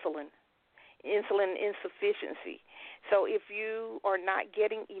of insulin insufficiency. So if you are not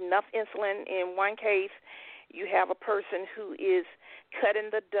getting enough insulin, in one case, you have a person who is cutting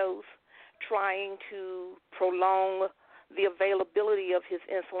the dose, trying to prolong the availability of his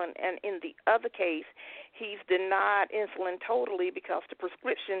insulin, and in the other case, he's denied insulin totally because the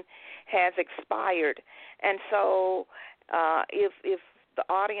prescription has expired. And so if the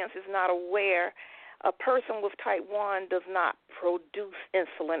audience is not aware, a person with type 1 does not produce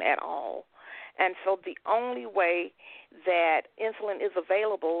insulin at all. And so the only way that insulin is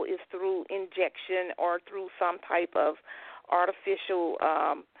available is through injection or through some type of artificial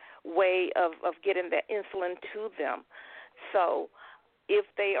way of getting that insulin to them. So if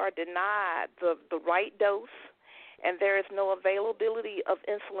they are denied the right dose and there is no availability of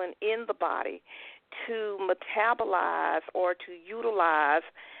insulin in the body to metabolize or to utilize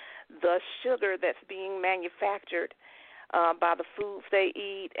the sugar that's being manufactured by the foods they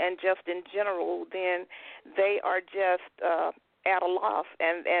eat and just in general, then they are just at a loss,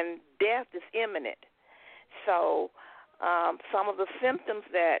 and death is imminent. So some of the symptoms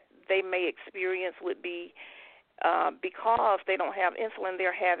that they may experience would be because they don't have insulin,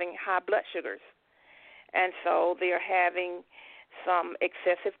 they're having high blood sugars. And so they're having some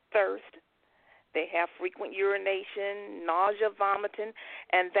excessive thirst. They have frequent urination, nausea, vomiting,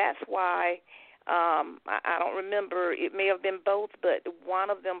 and that's why I don't remember, it may have been both, but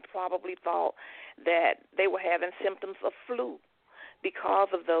one of them probably thought that they were having symptoms of flu because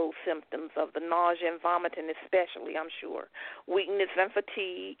of those symptoms of the nausea and vomiting especially, I'm sure. Weakness and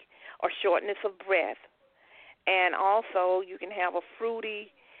fatigue or shortness of breath. And also you can have a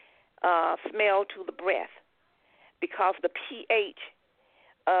fruity smell to the breath because the pH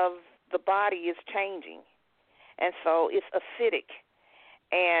of the body is changing. And so it's acidic.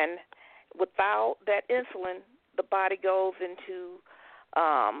 And without that insulin, the body goes into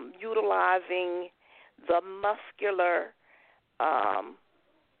utilizing the muscular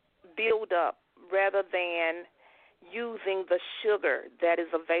buildup rather than using the sugar that is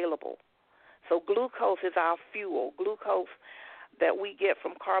available. So glucose is our fuel. Glucose that we get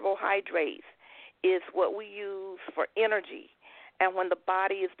from carbohydrates is what we use for energy. And when the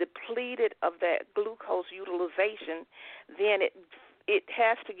body is depleted of that glucose utilization, then it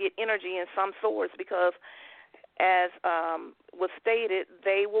has to get energy in some source because, as was stated,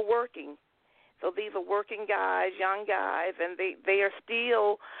 they were working. So these are working guys, young guys, and they are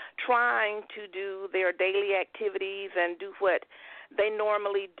still trying to do their daily activities and do what they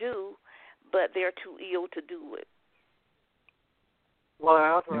normally do, but they're too ill to do it. Well, I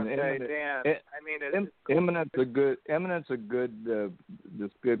also want to say, Dan, eminence a good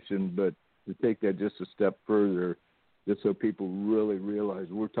description, but to take that just a step further, just so people really realize,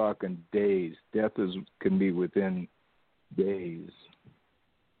 we're talking days. Death can be within days.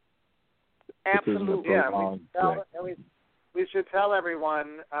 Absolutely. We should tell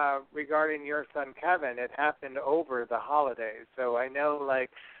everyone regarding your son Kevin. It happened over the holidays, so I know,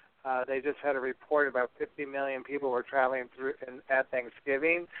 they just had a report about 50 million people were traveling through at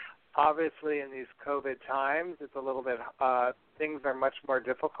Thanksgiving. Obviously, in these COVID times, it's a little bit, things are much more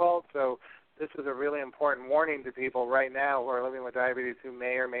difficult. So this is a really important warning to people right now who are living with diabetes who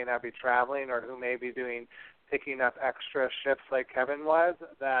may or may not be traveling or who may be picking up extra shifts like Kevin was,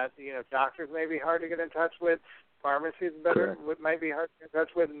 that, doctors may be hard to get in touch with. Pharmacies might be hard to get in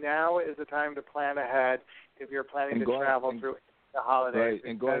touch with. Now is the time to plan ahead if you're planning to travel through the holidays. Right,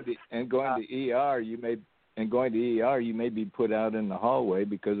 and going to ER, you may and going to ER, you may be put out in the hallway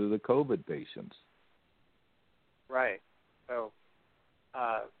because of the COVID patients. Right. So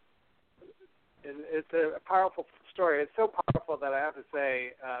it's a powerful story. It's so powerful that I have to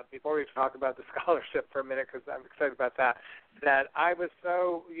say, before we talk about the scholarship for a minute, because I'm excited about that I was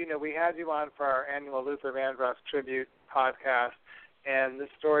so, we had you on for our annual Luther Vandross tribute podcast, and this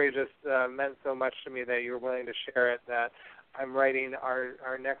story just meant so much to me that you were willing to share it, that I'm writing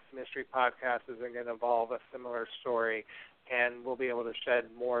our next mystery podcast is going to involve a similar story, and we'll be able to shed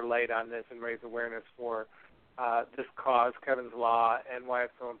more light on this and raise awareness for this cause, Kevin's Law, and why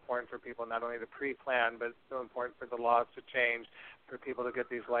it's so important for people not only to pre-plan, but it's so important for the laws to change, for people to get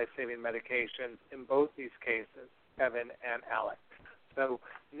these life-saving medications in both these cases, Kevin and Alex. So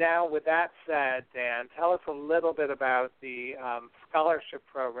now, with that said, Dan, tell us a little bit about the scholarship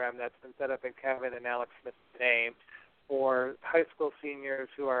program that's been set up in Kevin and Alex Smith's name for high school seniors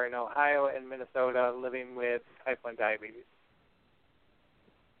who are in Ohio and Minnesota living with type 1 diabetes.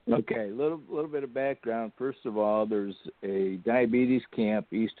 Okay, a little bit of background. First of all, there's a diabetes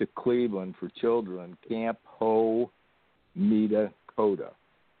camp east of Cleveland for children, Camp Ho Mita Coda.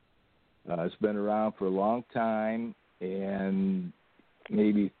 It's been around for a long time, and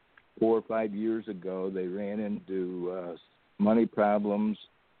maybe 4 or 5 years ago, they ran into money problems,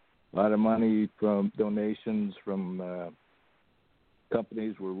 a lot of money from donations from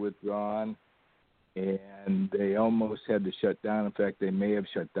companies were withdrawn, and they almost had to shut down. In fact, they may have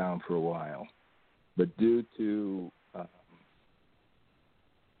shut down for a while. But due to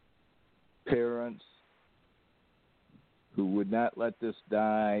parents who would not let this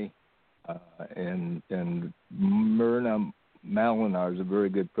die, and Myrna Malinar is a very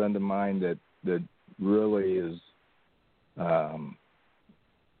good friend of mine that really is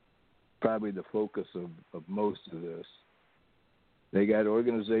probably the focus of most of this. They got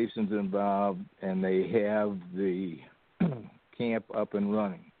organizations involved, and they have the camp up and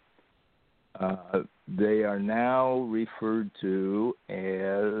running. They are now referred to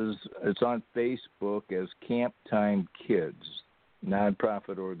as, it's on Facebook as Camp Time Kids,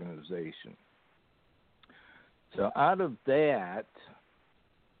 nonprofit organization. So out of that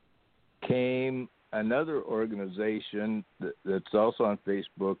came another organization that's also on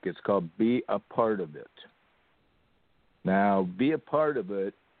Facebook. It's called Be a Part of It. Now, Be a Part of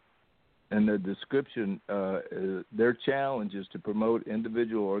It, in the description, their challenge is to promote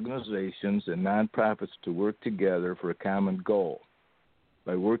individual organizations and nonprofits to work together for a common goal.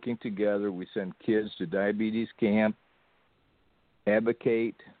 By working together, we send kids to diabetes camp,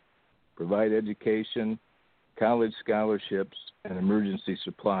 advocate, provide education, college scholarships, and emergency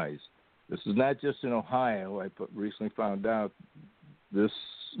supplies. This is not just in Ohio. I recently found out this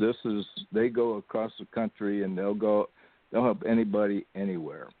is, they go across the country, and they'll help anybody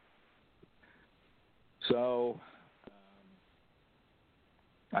anywhere. So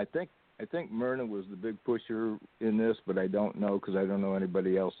I think Myrna was the big pusher in this, but I don't know because I don't know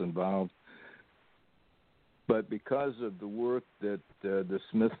anybody else involved. But because of the work that the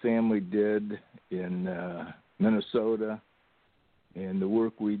Smith family did in Minnesota and the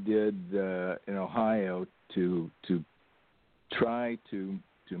work we did in Ohio to try to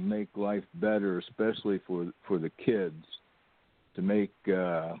make life better, especially for the kids, to make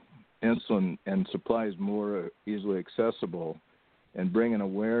insulin and supplies more easily accessible, and bring an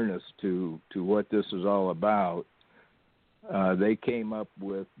awareness to what this is all about, they came up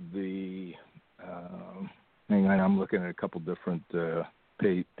with the hang on, I'm looking at a couple different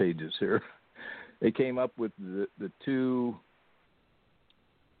pages here. They came up with the two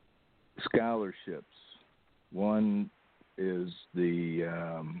scholarships. One is the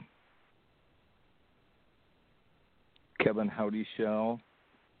Kevin Houdeshell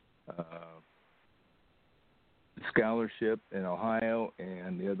scholarship in Ohio,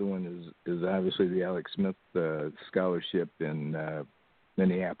 and the other one is obviously the Alex Smith scholarship in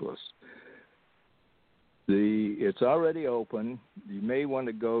Minneapolis. It's already open. You may want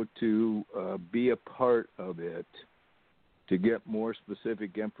to go to Be a Part of It to get more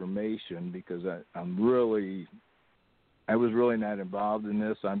specific information, because I was really not involved in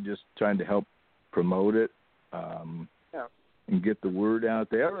this. I'm just trying to help promote it and get the word out.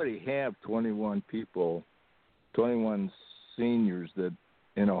 They already have 21 seniors that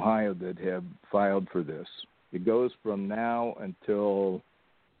in Ohio that have filed for this. It goes from now until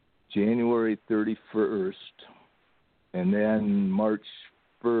January 31st, and then March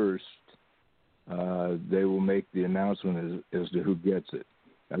 1st, they will make the announcement as to who gets it.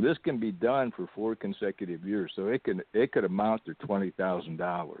 Now, this can be done for 4 consecutive years, so it could amount to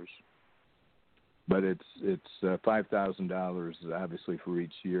 $20,000. but it's $5,000 obviously for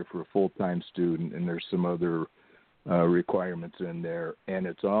each year for a full-time student, and there's some other requirements in there, and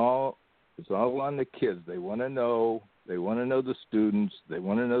it's all on the kids. They want to know the students. They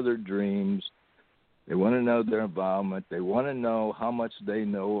want to know their dreams. They want to know their involvement. They want to know how much they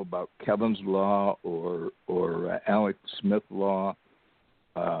know about Kevin's Law or Alex Smith Law.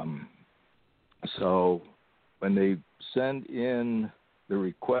 So when they send in the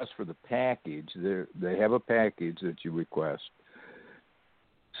request for the package, they have a package that you request.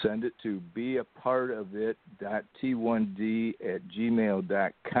 Send it to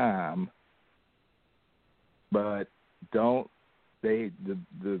beapartofit.t1d@gmail.com, but the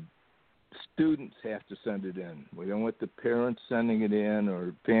students have to send it in. We don't want the parents sending it in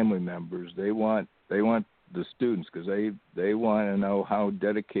or family members. They want the students, because they want to know how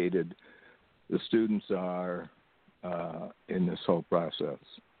dedicated the students are in this whole process.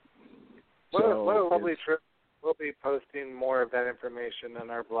 What a lovely trip. We'll be posting more of that information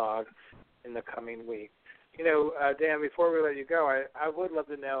on our blog in the coming week. Dan, before we let you go, I would love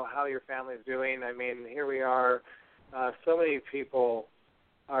to know how your family's doing. I mean, here we are. So many people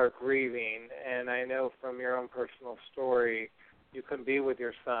are grieving, and I know from your own personal story, you couldn't be with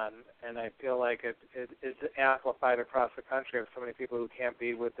your son, and I feel like it's amplified across the country of so many people who can't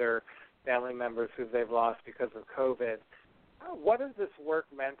be with their family members who they've lost because of COVID. What has this work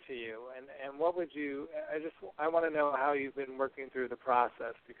meant to you, and what would you? I want to know how you've been working through the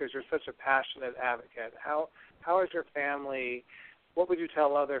process, because you're such a passionate advocate. How is your family? What would you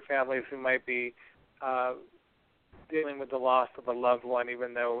tell other families who might be dealing with the loss of a loved one,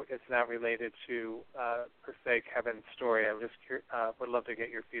 even though it's not related to per se Kevin's story? I would love to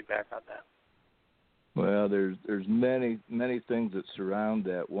get your feedback on that. Well, there's many things that surround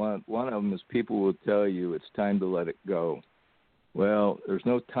that. One of them is people will tell you it's time to let it go. Well, there's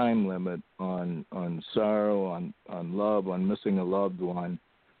no time limit on sorrow, on love, on missing a loved one.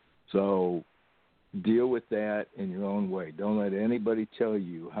 So deal with that in your own way. Don't let anybody tell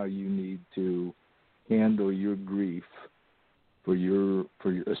you how you need to handle your grief for your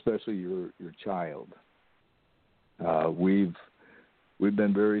especially your child. We've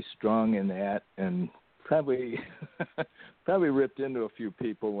been very strong in that, and probably ripped into a few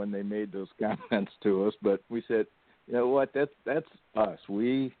people when they made those comments to us. But we said, you know what? That's us.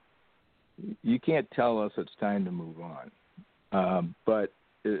 You can't tell us it's time to move on. But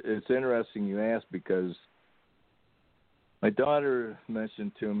it's interesting you ask, because my daughter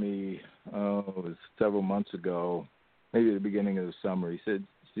mentioned to me, it was several months ago, maybe at the beginning of the summer. She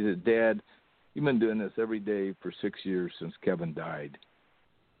said, Dad, you've been doing this every day for 6 years since Kevin died.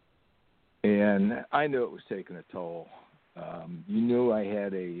 And I knew it was taking a toll. You knew I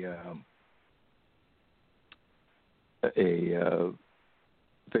had a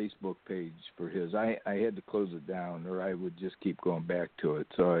Facebook page for his. I had to close it down, or I would just keep going back to it.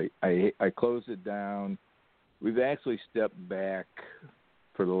 So I closed it down. We've actually stepped back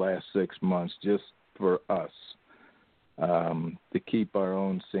for the last 6 months just for us, to keep our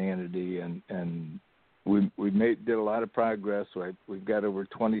own sanity, and we did a lot of progress. We've got over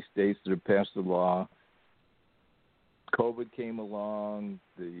 20 states that have passed the law. COVID came along,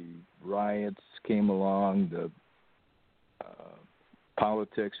 the riots came along, the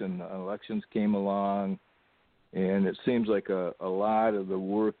politics and elections came along, and it seems like a lot of the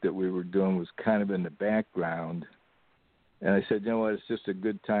work that we were doing was kind of in the background. And I said, you know what, it's just a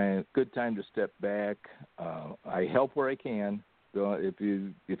good time to step back. I help where I can. So if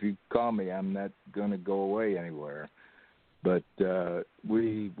you call me, I'm not going to go away anywhere. But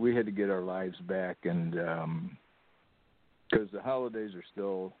we had to get our lives back, and because the holidays are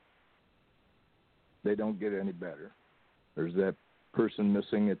still, they don't get any better. There's that person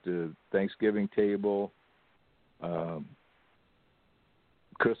missing at the Thanksgiving table,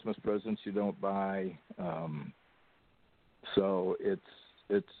 Christmas presents you don't buy. So it's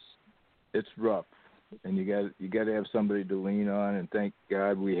rough, and you got to have somebody to lean on. And thank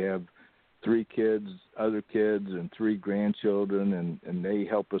God we have 3 kids, other kids, and 3 grandchildren, and they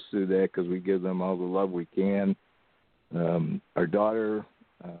help us through that because we give them all the love we can. Our daughter,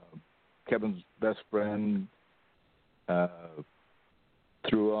 Kevin's best friend,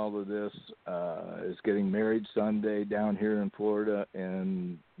 through all of this, is getting married Sunday down here in Florida,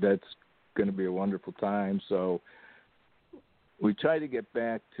 and that's going to be a wonderful time. So we try to get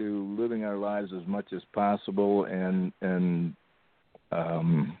back to living our lives as much as possible, and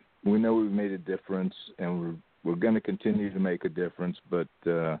we know we've made a difference, and we're going to continue to make a difference, but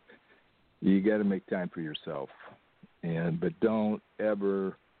you got to make time for yourself, but don't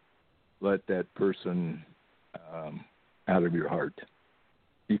ever let that person out of your heart.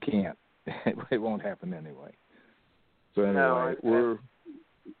 You can't. it won't happen anyway. So anyway,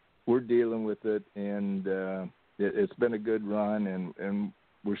 we're dealing with it, and it's been a good run, and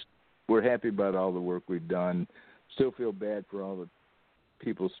we're happy about all the work we've done. Still feel bad for all the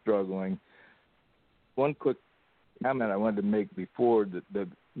people struggling. One quick comment I wanted to make before and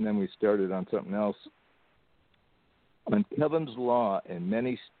then we started on something else. On Kevin's Law in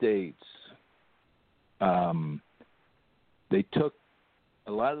many states, a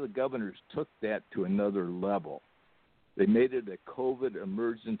lot of the governors took that to another level. They made it a COVID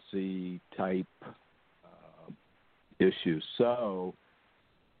emergency type issue. So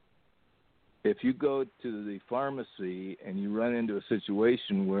if you go to the pharmacy and you run into a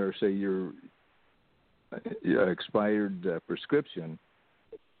situation where, say, your expired prescription,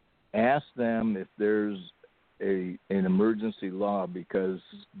 ask them if there's an emergency law, because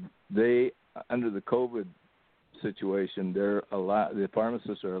they, under the COVID situation, the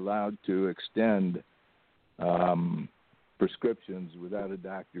pharmacists are allowed to extend prescriptions without a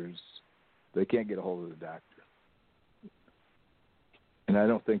doctor's. They can't get a hold of the doctor. And I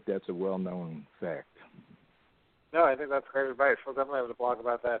don't think that's a well-known fact. No, I think that's great advice. We'll definitely have a blog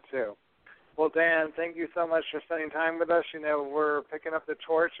about that, too. Well, Dan, thank you so much for spending time with us. We're picking up the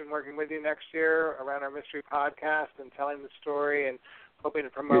torch and working with you next year around our mystery podcast and telling the story and hoping to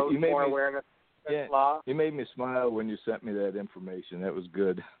promote more awareness of this law. You made me smile when you sent me that information. That was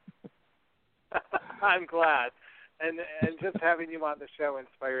good. I'm glad. And just having you on the show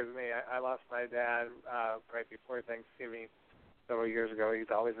inspires me. I lost my dad right before Thanksgiving several years ago. He's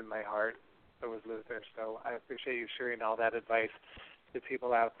always in my heart. So was Luther. So I appreciate you sharing all that advice to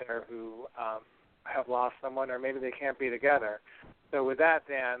people out there who have lost someone or maybe they can't be together. So with that,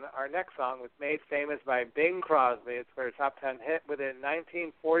 Dan, our next song was made famous by Bing Crosby. It's their top 10 hit within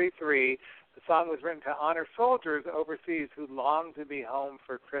 1943. The song was written to honor soldiers overseas who long to be home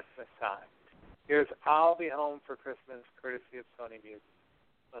for Christmas time. Here's I'll Be Home for Christmas, courtesy of SONY Music.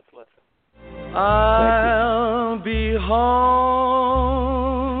 Let's listen. I'll be home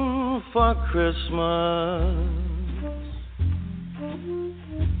for Christmas.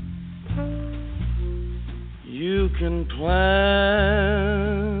 You can plan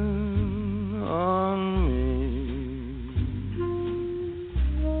on me.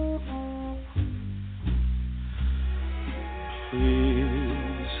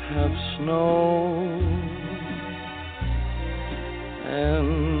 Please have snow and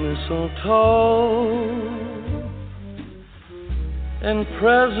mistletoe and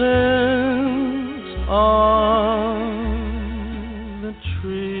presents on the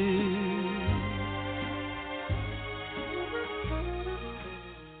tree.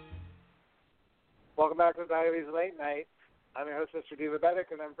 Welcome back to Diaries Late Night. I'm your host, Mr. Diva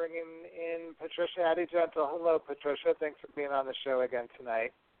Beddick, and I'm bringing in Patricia Addie-Gentle. Hello, Patricia. Thanks for being on the show again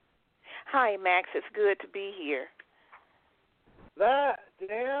tonight. Hi, Max. It's good to be here.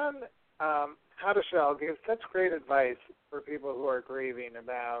 Dan Houdeshell gives such great advice for people who are grieving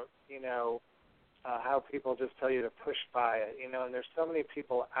about, how people just tell you to push by it, and there's so many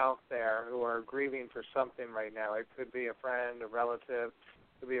people out there who are grieving for something right now. It could be a friend, a relative,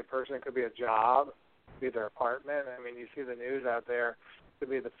 it could be a person, it could be a job, it could be their apartment. I mean, you see the news out there. It could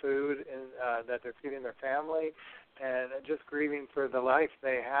be the food that they're feeding their family, and just grieving for the life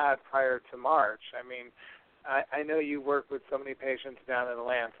they had prior to March. I mean, I know you work with so many patients down in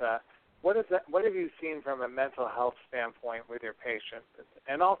Atlanta. What have you seen from a mental health standpoint with your patients,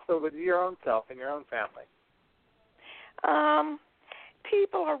 and also with your own self and your own family?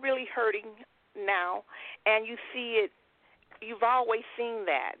 People are really hurting now, and you see it. You've always seen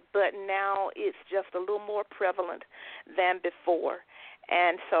that, but now it's just a little more prevalent than before.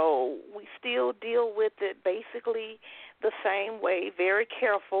 And so we still deal with it basically the same way, very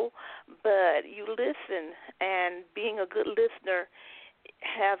careful, but you listen, and being a good listener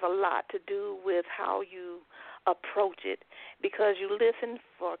has a lot to do with how you approach it, because you listen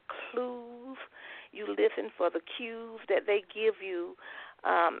for clues, you listen for the cues that they give you,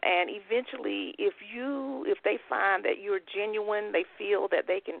 and eventually if they find that you're genuine, they feel that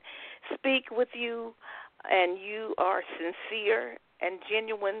they can speak with you and you are sincere and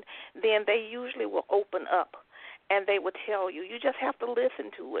genuine, then they usually will open up and they will tell you. You just have to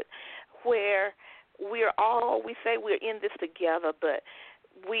listen to it, where we say we're in this together, but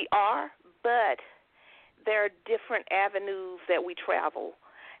we are, but there are different avenues that we travel.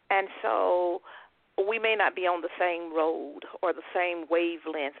 And so we may not be on the same road or the same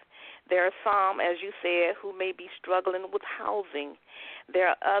wavelength. There are some, as you said, who may be struggling with housing. There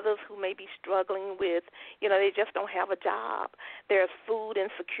are others who may be struggling with, they just don't have a job. There's food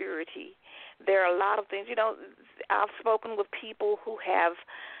insecurity. There are a lot of things. I've spoken with people who have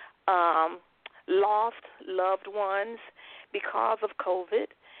lost loved ones because of COVID,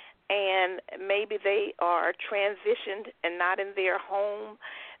 and maybe they are transitioned and not in their home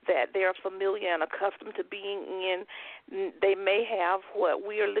that they're familiar and accustomed to being in. They may have what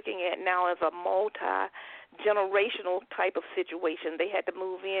we are looking at now as a multi-generational type of situation. They had to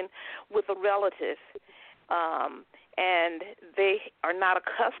move in with a relative, and they are not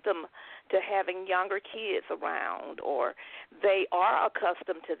accustomed to having younger kids around, or they are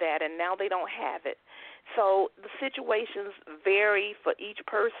accustomed to that and now they don't have it. So the situations vary for each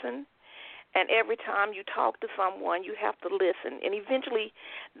person, and every time you talk to someone, you have to listen, and eventually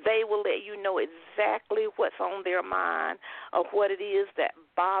they will let you know exactly what's on their mind or what it is that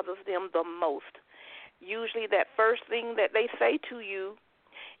bothers them the most. Usually that first thing that they say to you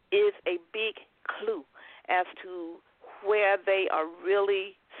is a big clue as to where they are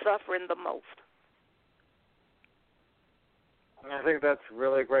really suffering the most. I think that's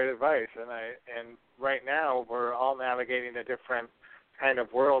really great advice, and right now we're all navigating a different kind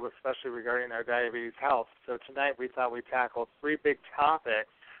of world, especially regarding our diabetes health. So tonight we thought we'd tackle 3 big topics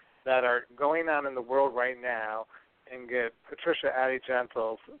that are going on in the world right now and get Patricia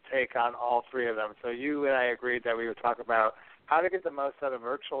Addie-Gentle's take on all 3 of them. So you and I agreed that we would talk about how to get the most out of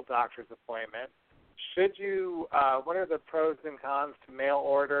virtual doctor's appointment. Should you, what are the pros and cons to mail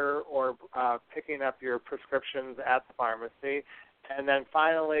order or picking up your prescriptions at the pharmacy? And then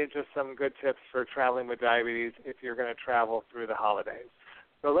finally, just some good tips for traveling with diabetes if you're going to travel through the holidays.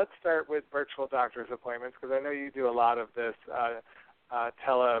 So let's start with virtual doctor's appointments, because I know you do a lot of this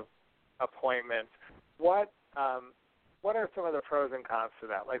tele-appointment. What are some of the pros and cons to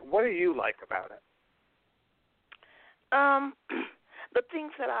that? Like, what do you like about it? The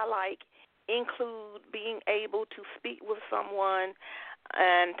things that I like include being able to speak with someone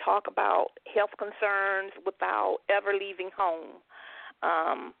and talk about health concerns without ever leaving home.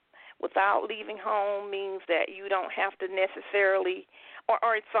 Without leaving home means that you don't have to necessarily,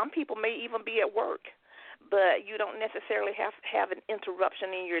 or some people may even be at work, but you don't necessarily have an interruption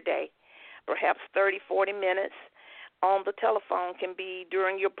in your day. Perhaps 30, 40 minutes on the telephone can be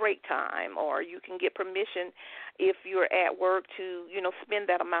during your break time, or you can get permission if you're at work to, spend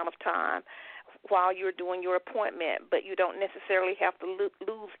that amount of time while you're doing your appointment, but you don't necessarily have to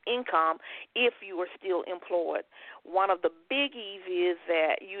lose income if you are still employed. One of the biggies is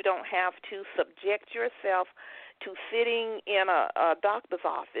that you don't have to subject yourself to sitting in a doctor's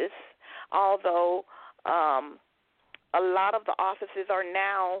office, although a lot of the offices are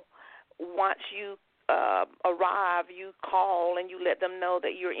now, once you arrive, you call and you let them know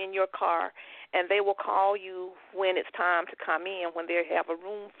that you're in your car, and they will call you when it's time to come in, when they have a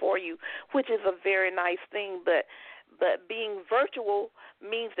room for you, which is a very nice thing. But being virtual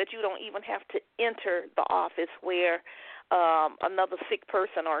means that you don't even have to enter the office where another sick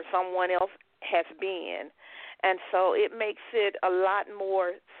person or someone else has been. And so it makes it a lot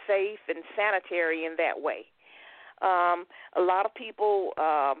more safe and sanitary in that way. A lot of people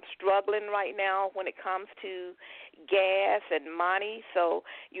struggling right now when it comes to gas and money, so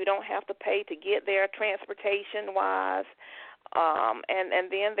you don't have to pay to get there transportation-wise.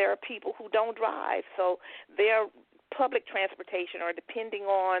 And then there are people who don't drive, so their public transportation or depending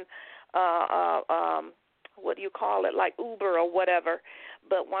on, what do you call it, like Uber or whatever,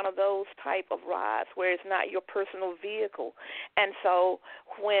 but one of those type of rides where it's not your personal vehicle. And so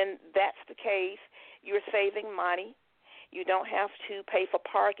when that's the case, you're saving money. You don't have to pay for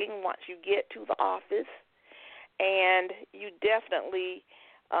parking once you get to the office. And you definitely,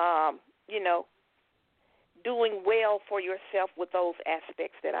 doing well for yourself with those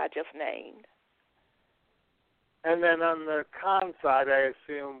aspects that I just named. And then on the con side, I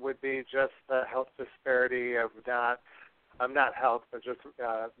assume, would be just the health disparity of not health, but just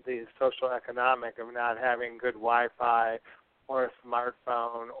the social economic of not having good Wi-Fi or a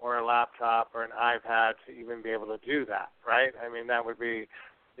smartphone or a laptop or an iPad to even be able to do that, right? I mean, that would be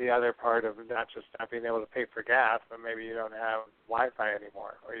the other part of not just not being able to pay for gas, but maybe you don't have Wi-Fi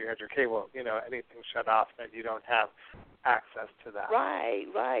anymore, or you had your cable, anything shut off that you don't have access to that. Right.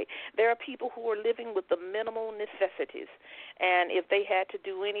 There are people who are living with the minimal necessities, and if they had to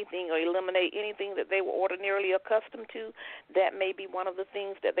do anything or eliminate anything that they were ordinarily accustomed to, that may be one of the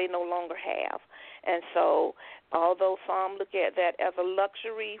things that they no longer have. And so, although some look at that as a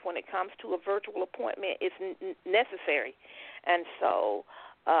luxury, when it comes to a virtual appointment, it's necessary. And so,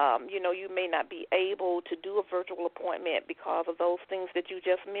 you may not be able to do a virtual appointment because of those things that you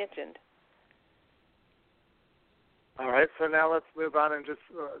just mentioned. All right, so now let's move on and just,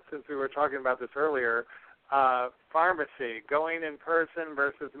 since we were talking about this earlier, pharmacy, going in person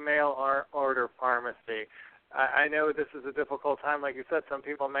versus mail order pharmacy. I know this is a difficult time. Like you said, some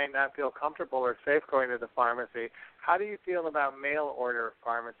people may not feel comfortable or safe going to the pharmacy. How do you feel about mail order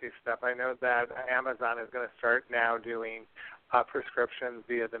pharmacy stuff? I know that Amazon is going to start now doing prescriptions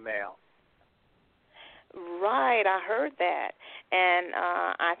via the mail. Right, I heard that, and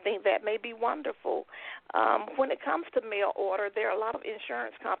I think that may be wonderful. When it comes to mail order, there are a lot of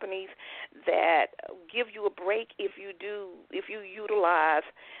insurance companies that give you a break if you utilize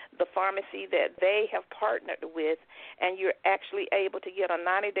the pharmacy that they have partnered with, and you're actually able to get a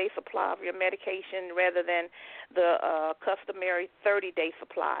 90-day supply of your medication rather than the customary 30-day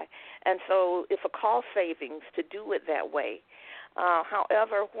supply. And so it's a cost savings to do it that way.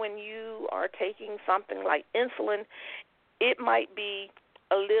 However, when you are taking something like insulin, it might be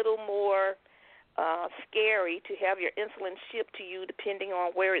a little more scary to have your insulin shipped to you depending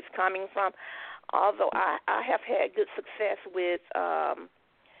on where it's coming from. Although I have had good success with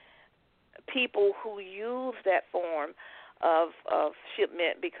people who use that form of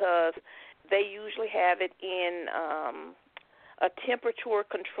shipment because they usually have it in a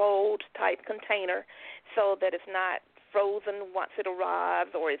temperature-controlled type container so that it's not frozen once it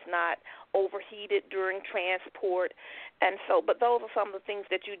arrives or it's not overheated during transport. And so, but those are some of the things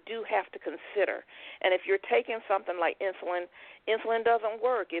that you do have to consider. And if you're taking something like insulin doesn't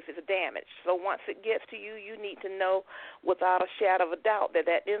work if it's damaged. So once it gets to you, you need to know without a shadow of a doubt that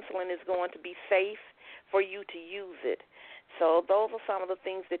insulin is going to be safe for you to use it. So those are some of the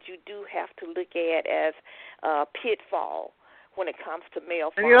things that you do have to look at as pitfall when it comes to mail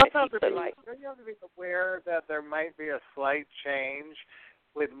pharmacy. You also have to be aware that there might be a slight change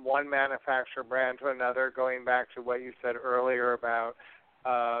with one manufacturer brand to another, going back to what you said earlier about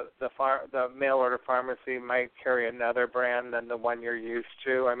the mail order pharmacy might carry another brand than the one you're used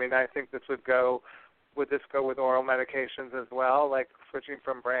to. I mean, I think this would go with oral medications as well, like switching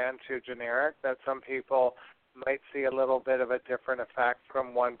from brand to generic, that some people might see a little bit of a different effect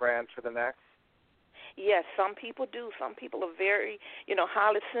from one brand to the next? Yes, some people do. Some people are very,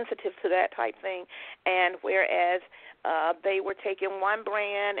 highly sensitive to that type thing. And whereas they were taking one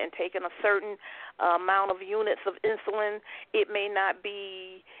brand and taking a certain amount of units of insulin, it may not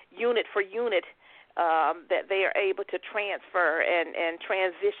be unit for unit that they are able to transfer and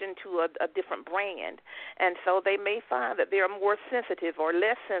transition to a different brand. And so they may find that they're more sensitive or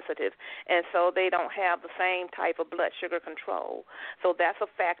less sensitive, and so they don't have the same type of blood sugar control. So that's a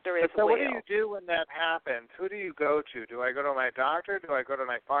factor as well. So what do you do when that happens? Who do you go to? Do I go to my doctor? Do I go to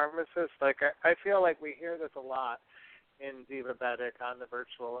my pharmacist? Like, I feel like we hear this a lot in Divabetic on the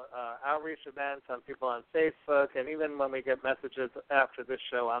virtual outreach events, on people on Facebook, and even when we get messages after this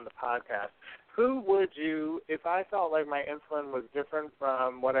show on the podcast. Who would you, if I felt like my insulin was different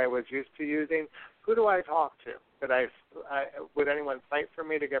from what I was used to using, who do I talk to? Would anyone fight for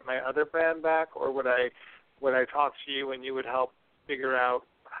me to get my other brand back, or would I talk to you and you would help figure out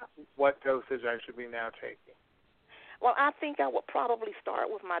what dosage I should be now taking? Well, I think I would probably start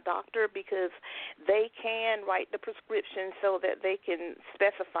with my doctor because they can write the prescription so that they can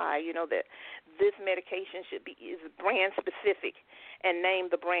specify, that this medication is brand specific and name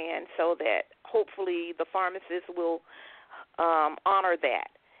the brand so that hopefully the pharmacist will honor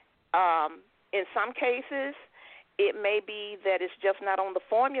that. In some cases, it may be that it's just not on the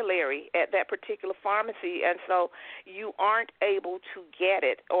formulary at that particular pharmacy, and so you aren't able to get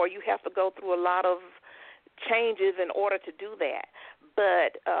it, or you have to go through a lot of changes in order to do that.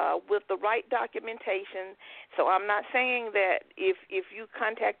 But with the right documentation, so I'm not saying that if you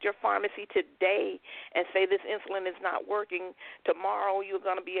contact your pharmacy today and say this insulin is not working, tomorrow you're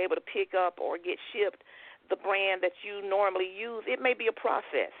going to be able to pick up or get shipped the brand that you normally use. It may be a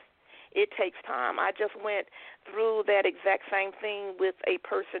process. It takes time. I just went through that exact same thing with a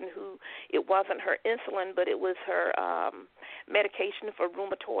person who it wasn't her insulin, but it was her medication for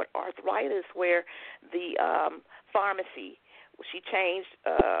rheumatoid arthritis, where the pharmacy, she changed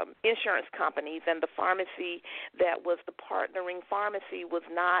insurance companies, and the pharmacy that was the partnering pharmacy was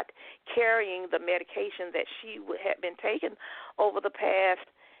not carrying the medication that she had been taking over the past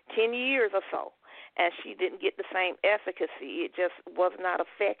 10 years or so. And she didn't get the same efficacy. It just was not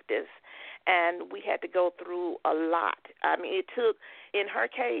effective. And we had to go through a lot. I mean, it took, in her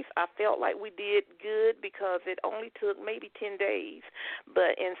case, I felt like we did good because it only took maybe 10 days.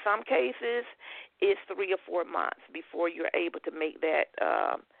 But in some cases, it's 3 or 4 months before you're able to make that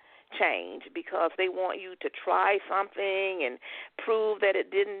change, because they want you to try something and prove that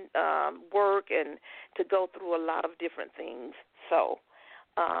it didn't work, and to go through a lot of different things. So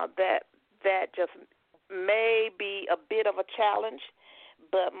that just may be a bit of a challenge,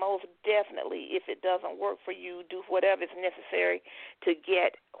 but most definitely, if it doesn't work for you, do whatever is necessary to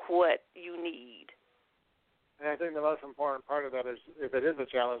get what you need. And I think the most important part of that is, if it is a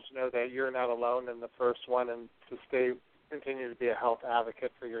challenge, to know that you're not alone in the first one, and to continue to be a health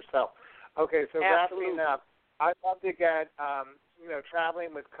advocate for yourself. Okay, so Absolutely. wrapping up, I'd love to get,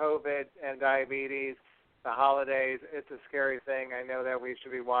 traveling with COVID and diabetes, the holidays, it's a scary thing. I know that we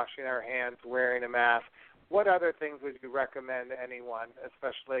should be washing our hands, wearing a mask. What other things would you recommend to anyone,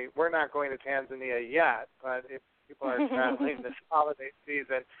 especially, we're not going to Tanzania yet, but if people are traveling this holiday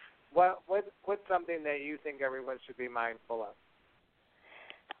season, what's something that you think everyone should be mindful of?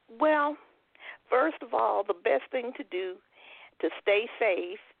 Well, first of all, the best thing to do to stay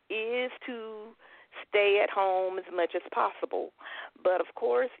safe is to stay at home as much as possible. But, of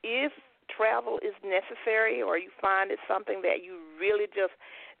course, if travel is necessary, or you find it's something that you really just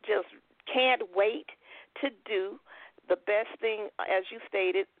can't wait to do, the best thing, as you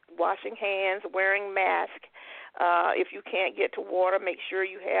stated, washing hands, wearing mask. If you can't get to water, make sure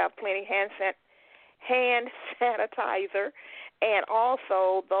you have plenty hand sanitizer. And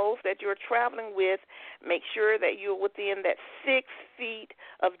also, those that you're traveling with, make sure that you're within that 6 feet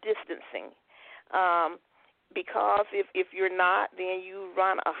of distancing. Because if you're not, then you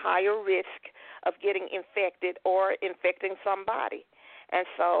run a higher risk of getting infected or infecting somebody. And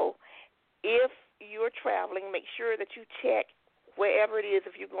so if you're traveling, make sure that you check wherever it is,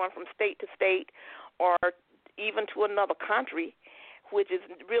 if you're going from state to state or even to another country, which is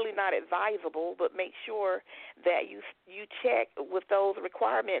really not advisable, but make sure that you check with those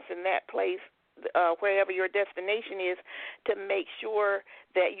requirements in that place, wherever your destination is, to make sure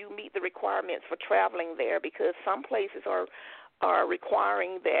that you meet the requirements for traveling there, because some places are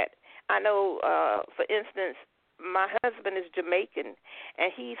requiring that. I know, for instance, my husband is Jamaican,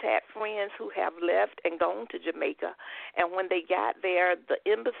 and he's had friends who have left and gone to Jamaica, and when they got there, the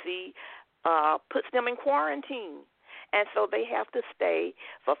embassy puts them in quarantine. And so they have to stay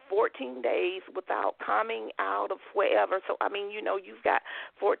for 14 days without coming out of wherever. So, I mean, you've got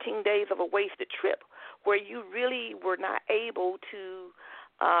 14 days of a wasted trip where you really were not able to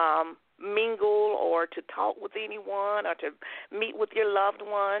mingle or to talk with anyone or to meet with your loved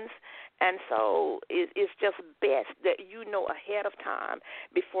ones. And so it's just best that you know ahead of time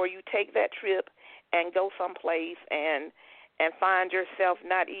before you take that trip and go someplace and find yourself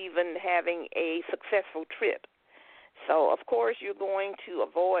not even having a successful trip. So, of course, you're going to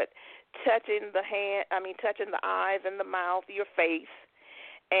avoid touching the eyes and the mouth, your face,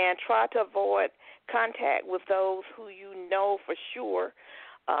 and try to avoid contact with those who you know for sure,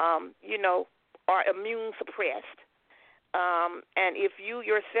 are immune suppressed. And if you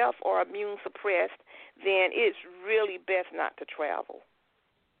yourself are immune suppressed, then it's really best not to travel.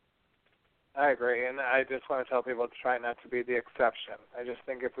 I agree, and I just want to tell people to try not to be the exception. I just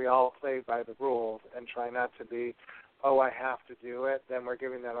think if we all play by the rules and try not to be, I have to do it, then we're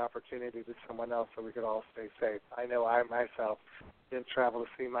giving that opportunity to someone else so we could all stay safe. I know I myself didn't travel to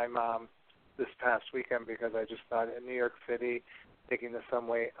see my mom this past weekend because I just thought in New York City, taking the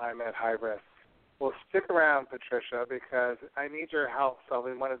subway, I'm at high risk. Well, stick around, Patricia, because I need your help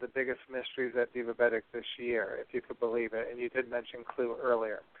solving one of the biggest mysteries at Divabetic this year, if you could believe it, and you did mention Clue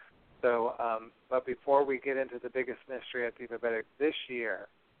earlier. So, but before we get into the biggest mystery at Divabetic this year,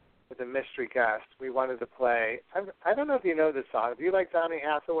 with a mystery guest, we wanted to play. I don't know if you know this song. Do you like Donny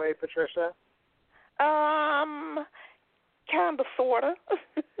Hathaway, Patricia? Kind of, sort of.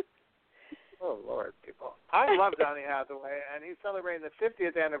 Oh, Lord, people. I love Donny Hathaway, and he's celebrating the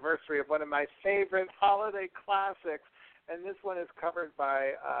 50th anniversary of one of my favorite holiday classics, and this one is covered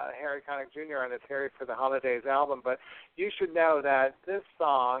by Harry Connick Jr. on his Harry for the Holidays album. But you should know that this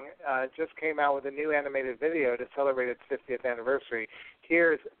song just came out with a new animated video to celebrate its 50th anniversary.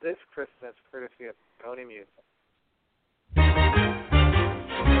 Here's This Christmas, courtesy of Sony Music.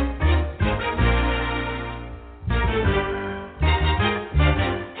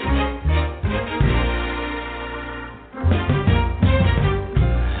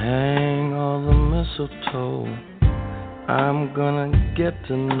 Hang all the mistletoe, I'm gonna get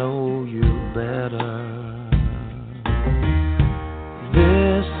to know you better.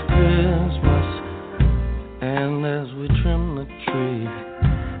 This Christmas, and as we trim the tree,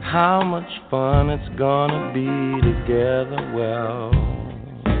 how much fun it's gonna be together. Well,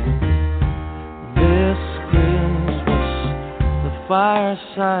 this Christmas, the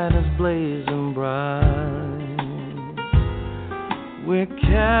fireside is blazing bright. We're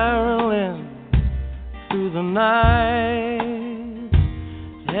caroling through the night,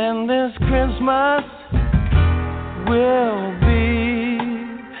 and this Christmas will be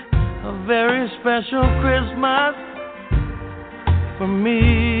a very special Christmas for me.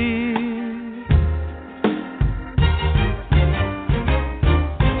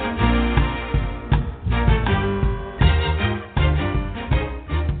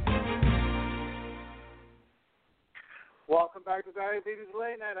 Diabetes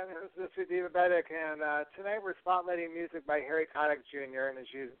Late Night. I'm your host, Mr. Diabetic, and tonight we're spotlighting music by Harry Connick Jr. And as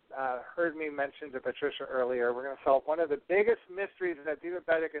you heard me mention to Patricia earlier, we're going to solve one of the biggest mysteries of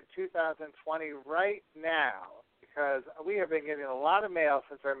Diabetic in 2020 right now, because we have been getting a lot of mail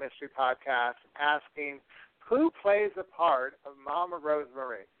since our mystery podcast asking who plays the part of Mama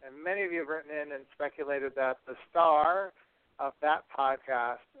Rosemary. And many of you have written in and speculated that the star of that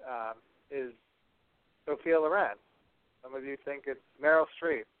podcast is Sophia Loren. Some of you think it's Meryl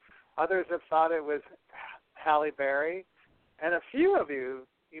Streep. Others have thought it was Halle Berry. And a few of you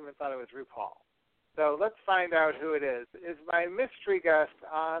even thought it was RuPaul. So let's find out who it is. Is my mystery guest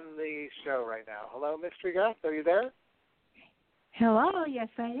on the show right now? Hello, mystery guest. Are you there? Hello. Yes,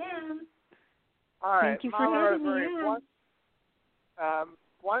 I am. All right. Thank you for having me on.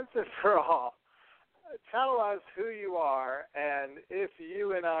 Once and for all, tell us who you are and if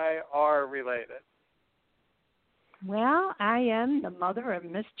you and I are related. Well, I am the mother of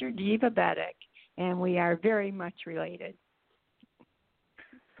Mr. Diabetic, and we are very much related.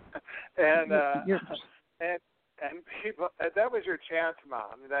 And people, that was your chance,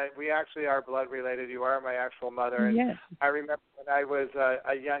 Mom. That we actually are blood related. You are my actual mother. And yes. I remember when I was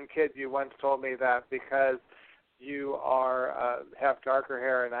a young kid, you once told me that because you are have darker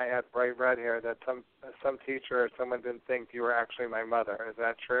hair and I had bright red hair, that some teacher or someone didn't think you were actually my mother. Is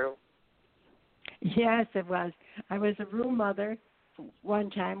that true? Yes, it was. I was a room mother one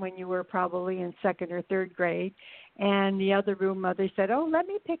time when you were probably in second or third grade, and the other room mother said, "Oh, let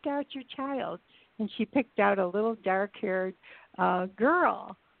me pick out your child," and she picked out a little dark-haired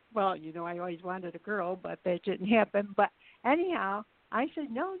girl. Well, you know, I always wanted a girl, but that didn't happen. But anyhow, I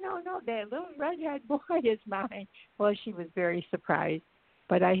said, no, that little redhead boy is mine. Well, she was very surprised.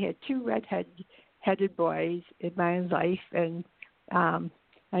 But I had two redheaded boys in my life, and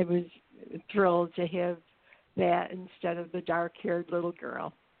I was thrilled to have that instead of the dark-haired little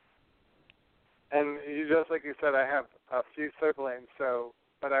girl. And you, just like you said, I have a few siblings,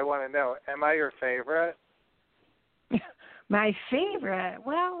 but I want to know, am I your favorite? My favorite?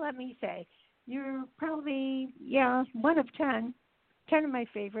 Well, let me say, you're probably, one of 10. 10 of my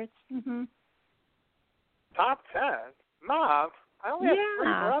favorites. Mm-hmm. Top 10? Mom, I only have 3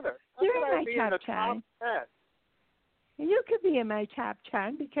 brothers. How you're could in I my be top in the 10. top 10? You could be in my top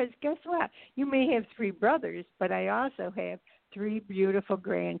 10 because guess what? You may have 3 brothers, but I also have 3 beautiful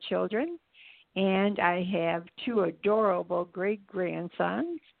grandchildren, and I have 2 adorable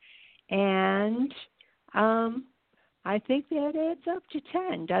great-grandsons, and I think that adds up to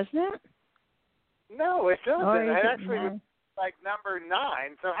 10, doesn't it? No, it doesn't. I actually was like number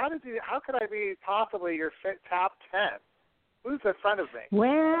 9. So how could I be possibly your top 10? Who's in front of me?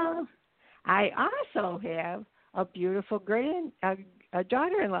 Well, I also have a beautiful a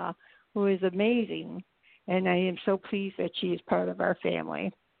daughter-in-law who is amazing, and I am so pleased that she is part of our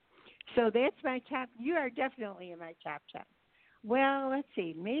family. So that's my top. You are definitely in my top 10. Well, let's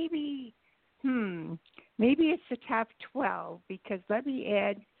see. Maybe it's the top 12 because let me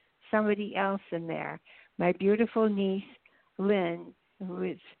add somebody else in there. My beautiful niece, Lynn, who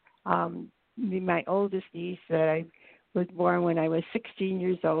is my oldest niece that I was born when I was 16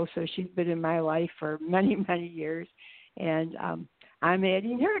 years old, so she's been in my life for many, many years. And I'm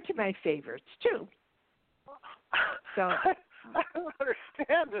adding her to my favorites, too. So I don't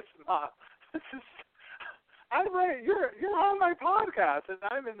understand this, Mom. You're on my podcast, and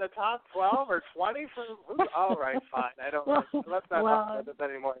I'm in the top 12 or 20 for who? All right, fine. I don't. Let's not talk about this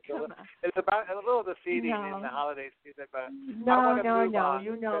anymore. It's about a little defeating in the holiday season, but no. On.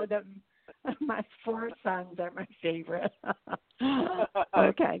 You know that my 4 sons are my favorite.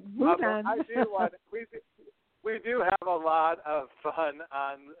 Okay, move on. I do want. We do have a lot of fun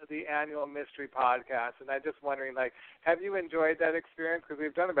on the annual mystery podcast, and I'm just wondering, have you enjoyed that experience? Because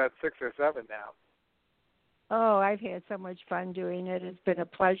we've done about 6 or 7 now. Oh, I've had so much fun doing it. It's been a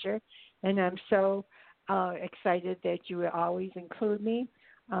pleasure, and I'm so excited that you always include me.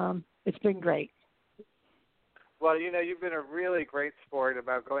 It's been great. Well, you've been a really great sport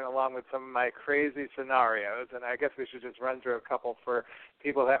about going along with some of my crazy scenarios, and I guess we should just run through a couple for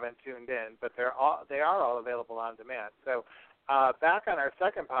people who haven't tuned in, but they are all available on demand. So back on our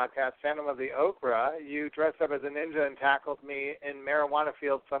second podcast, Phantom of the Okra, you dressed up as a ninja and tackled me in marijuana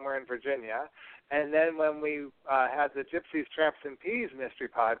fields somewhere in Virginia. And then when we had the Gypsies, Tramps, and Peas mystery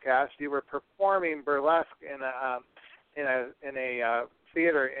podcast, you were performing burlesque in a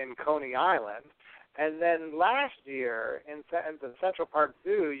theater in Coney Island. And then last year in the Central Park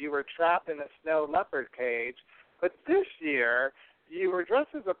Zoo, you were trapped in a snow leopard cage. But this year, you were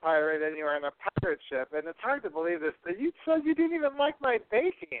dressed as a pirate and you were on a pirate ship, and it's hard to believe this, but you said you didn't even like my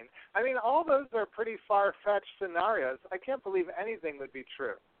baking. I mean, all those are pretty far-fetched scenarios. I can't believe anything would be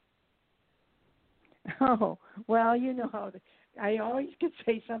true. Oh, well, you know how I always could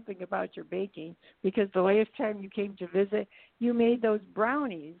say something about your baking, because the last time you came to visit, you made those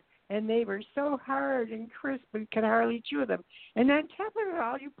brownies, and they were so hard and crisp and could hardly chew them. And on top of it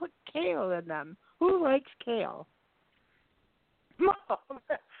all, you put kale in them. Who likes kale? Mom,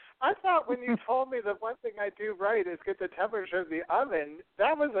 I thought when you told me that one thing I do right is get the temperature of the oven,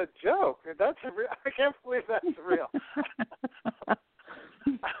 that was a joke. I can't believe that's real.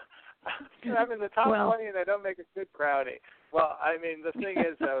 I'm in the top 20 and I don't make a good brownie. Well, I mean, the thing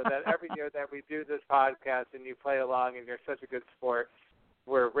is, though, that every year that we do this podcast and you play along and you're such a good sport,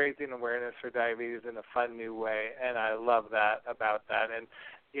 we're raising awareness for diabetes in a fun new way, and I love that about that. And,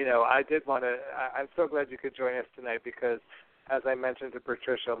 you know, I'm so glad you could join us tonight because, as I mentioned to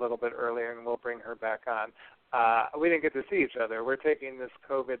Patricia a little bit earlier, and we'll bring her back on, we didn't get to see each other. We're taking this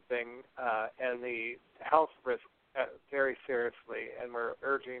COVID thing and the health risk very seriously, and we're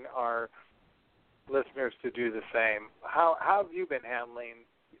urging our listeners to do the same. How have you been handling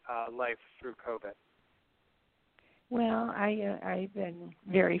life through COVID? Well, I've been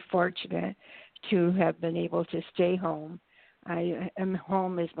very fortunate to have been able to stay home. I am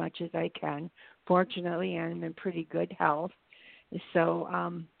home as much as I can. Fortunately, I'm in pretty good health. So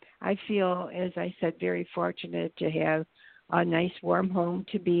I feel, as I said, very fortunate to have a nice warm home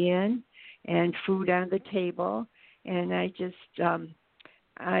to be in and food on the table. And I just,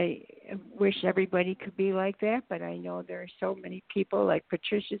 I wish everybody could be like that, but I know there are so many people, like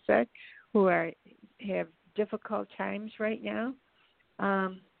Patricia said, who have difficult times right now.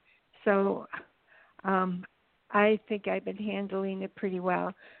 So I think I've been handling it pretty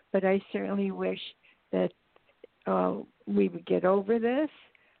well, but I certainly wish that we would get over this.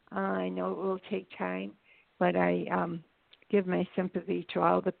 I know it will take time, but I give my sympathy to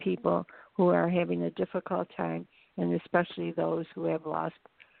all the people who are having a difficult time, and especially those who have lost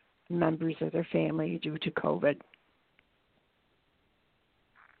members of their family due to COVID.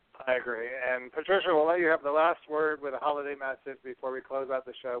 I agree. And Patricia, we'll let you have the last word with a holiday message before we close out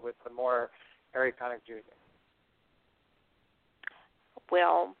the show with some more Harry Connick Jr.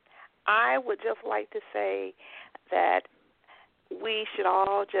 Well, I would just like to say that we should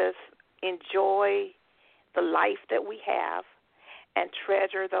all just enjoy the life that we have and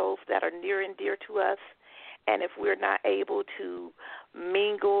treasure those that are near and dear to us. And if we're not able to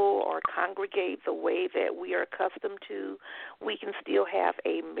mingle or congregate the way that we are accustomed to, we can still have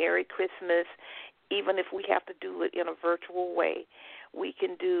a Merry Christmas, even if we have to do it in a virtual way. We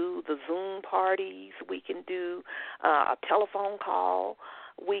can do the Zoom parties. We can do a telephone call.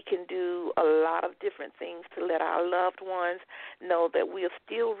 We can do a lot of different things to let our loved ones know that we are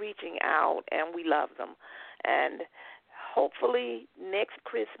still reaching out and we love them. And hopefully next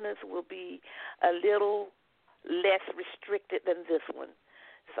Christmas will be a little less restricted than this one.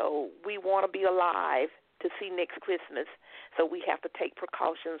 So we want to be alive to see next Christmas, so we have to take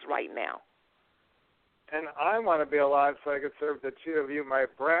precautions right now. And I want to be alive so I could serve the two of you my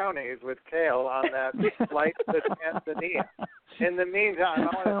brownies with kale on that flight to Tanzania. In the meantime,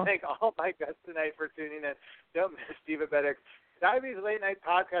 I want to thank all my guests tonight for tuning in. Don't miss Divabetic's Diabetes Late Night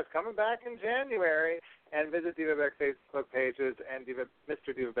Podcast coming back in January, and visit Divabetic's Facebook pages and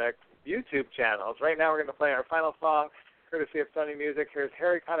Mr. Divabetic's YouTube channels. Right now we're going to play our final song, courtesy of SONY Music. Here's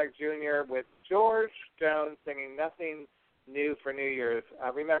Harry Connick Jr. with George Jones singing Nothing New for New Year's.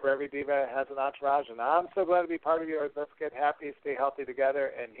 Remember, every diva has an entourage, and I'm so glad to be part of yours. Let's get happy, stay healthy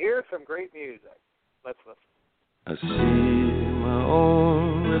together, and here's some great music. Let's listen. I see my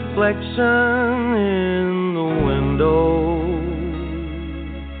own reflection in the window.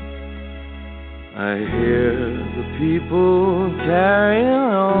 I hear the people carrying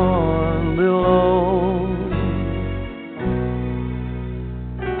on below.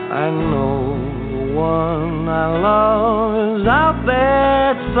 I know the one I love is out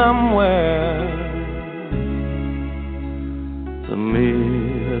there somewhere. To me,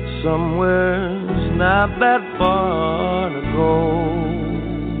 that somewhere's not that far to go.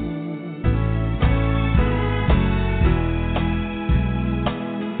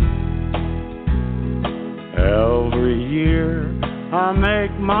 Every year I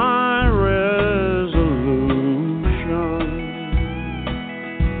make my resolution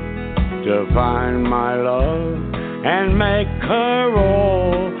to find my love and make her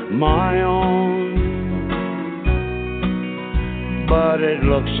all my own. But it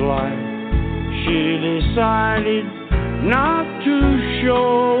looks like she decided not to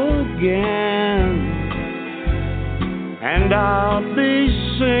show again. and I'll be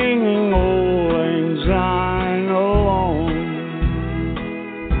singing Old Lang Syne alone.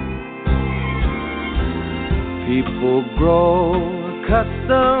 People grow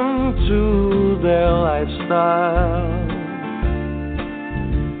accustomed to their lifestyle.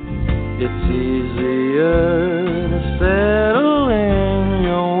 It's easier to settle in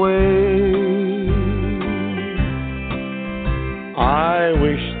your way. I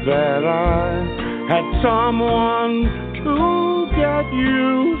wish that I had someone to get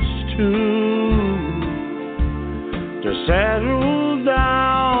used to settle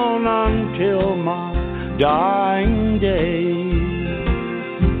down until my dying day.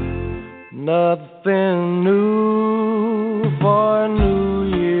 Nothing new for a new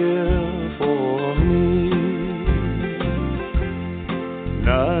year for me.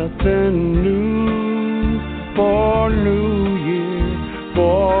 Nothing new for new year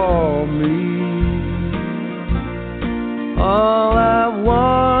for me. All I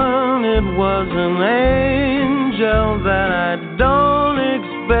wanted was an angel that I don't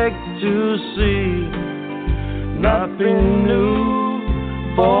expect to see. Nothing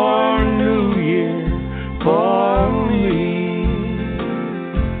new for new year for me.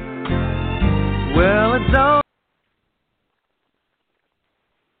 Well, it don't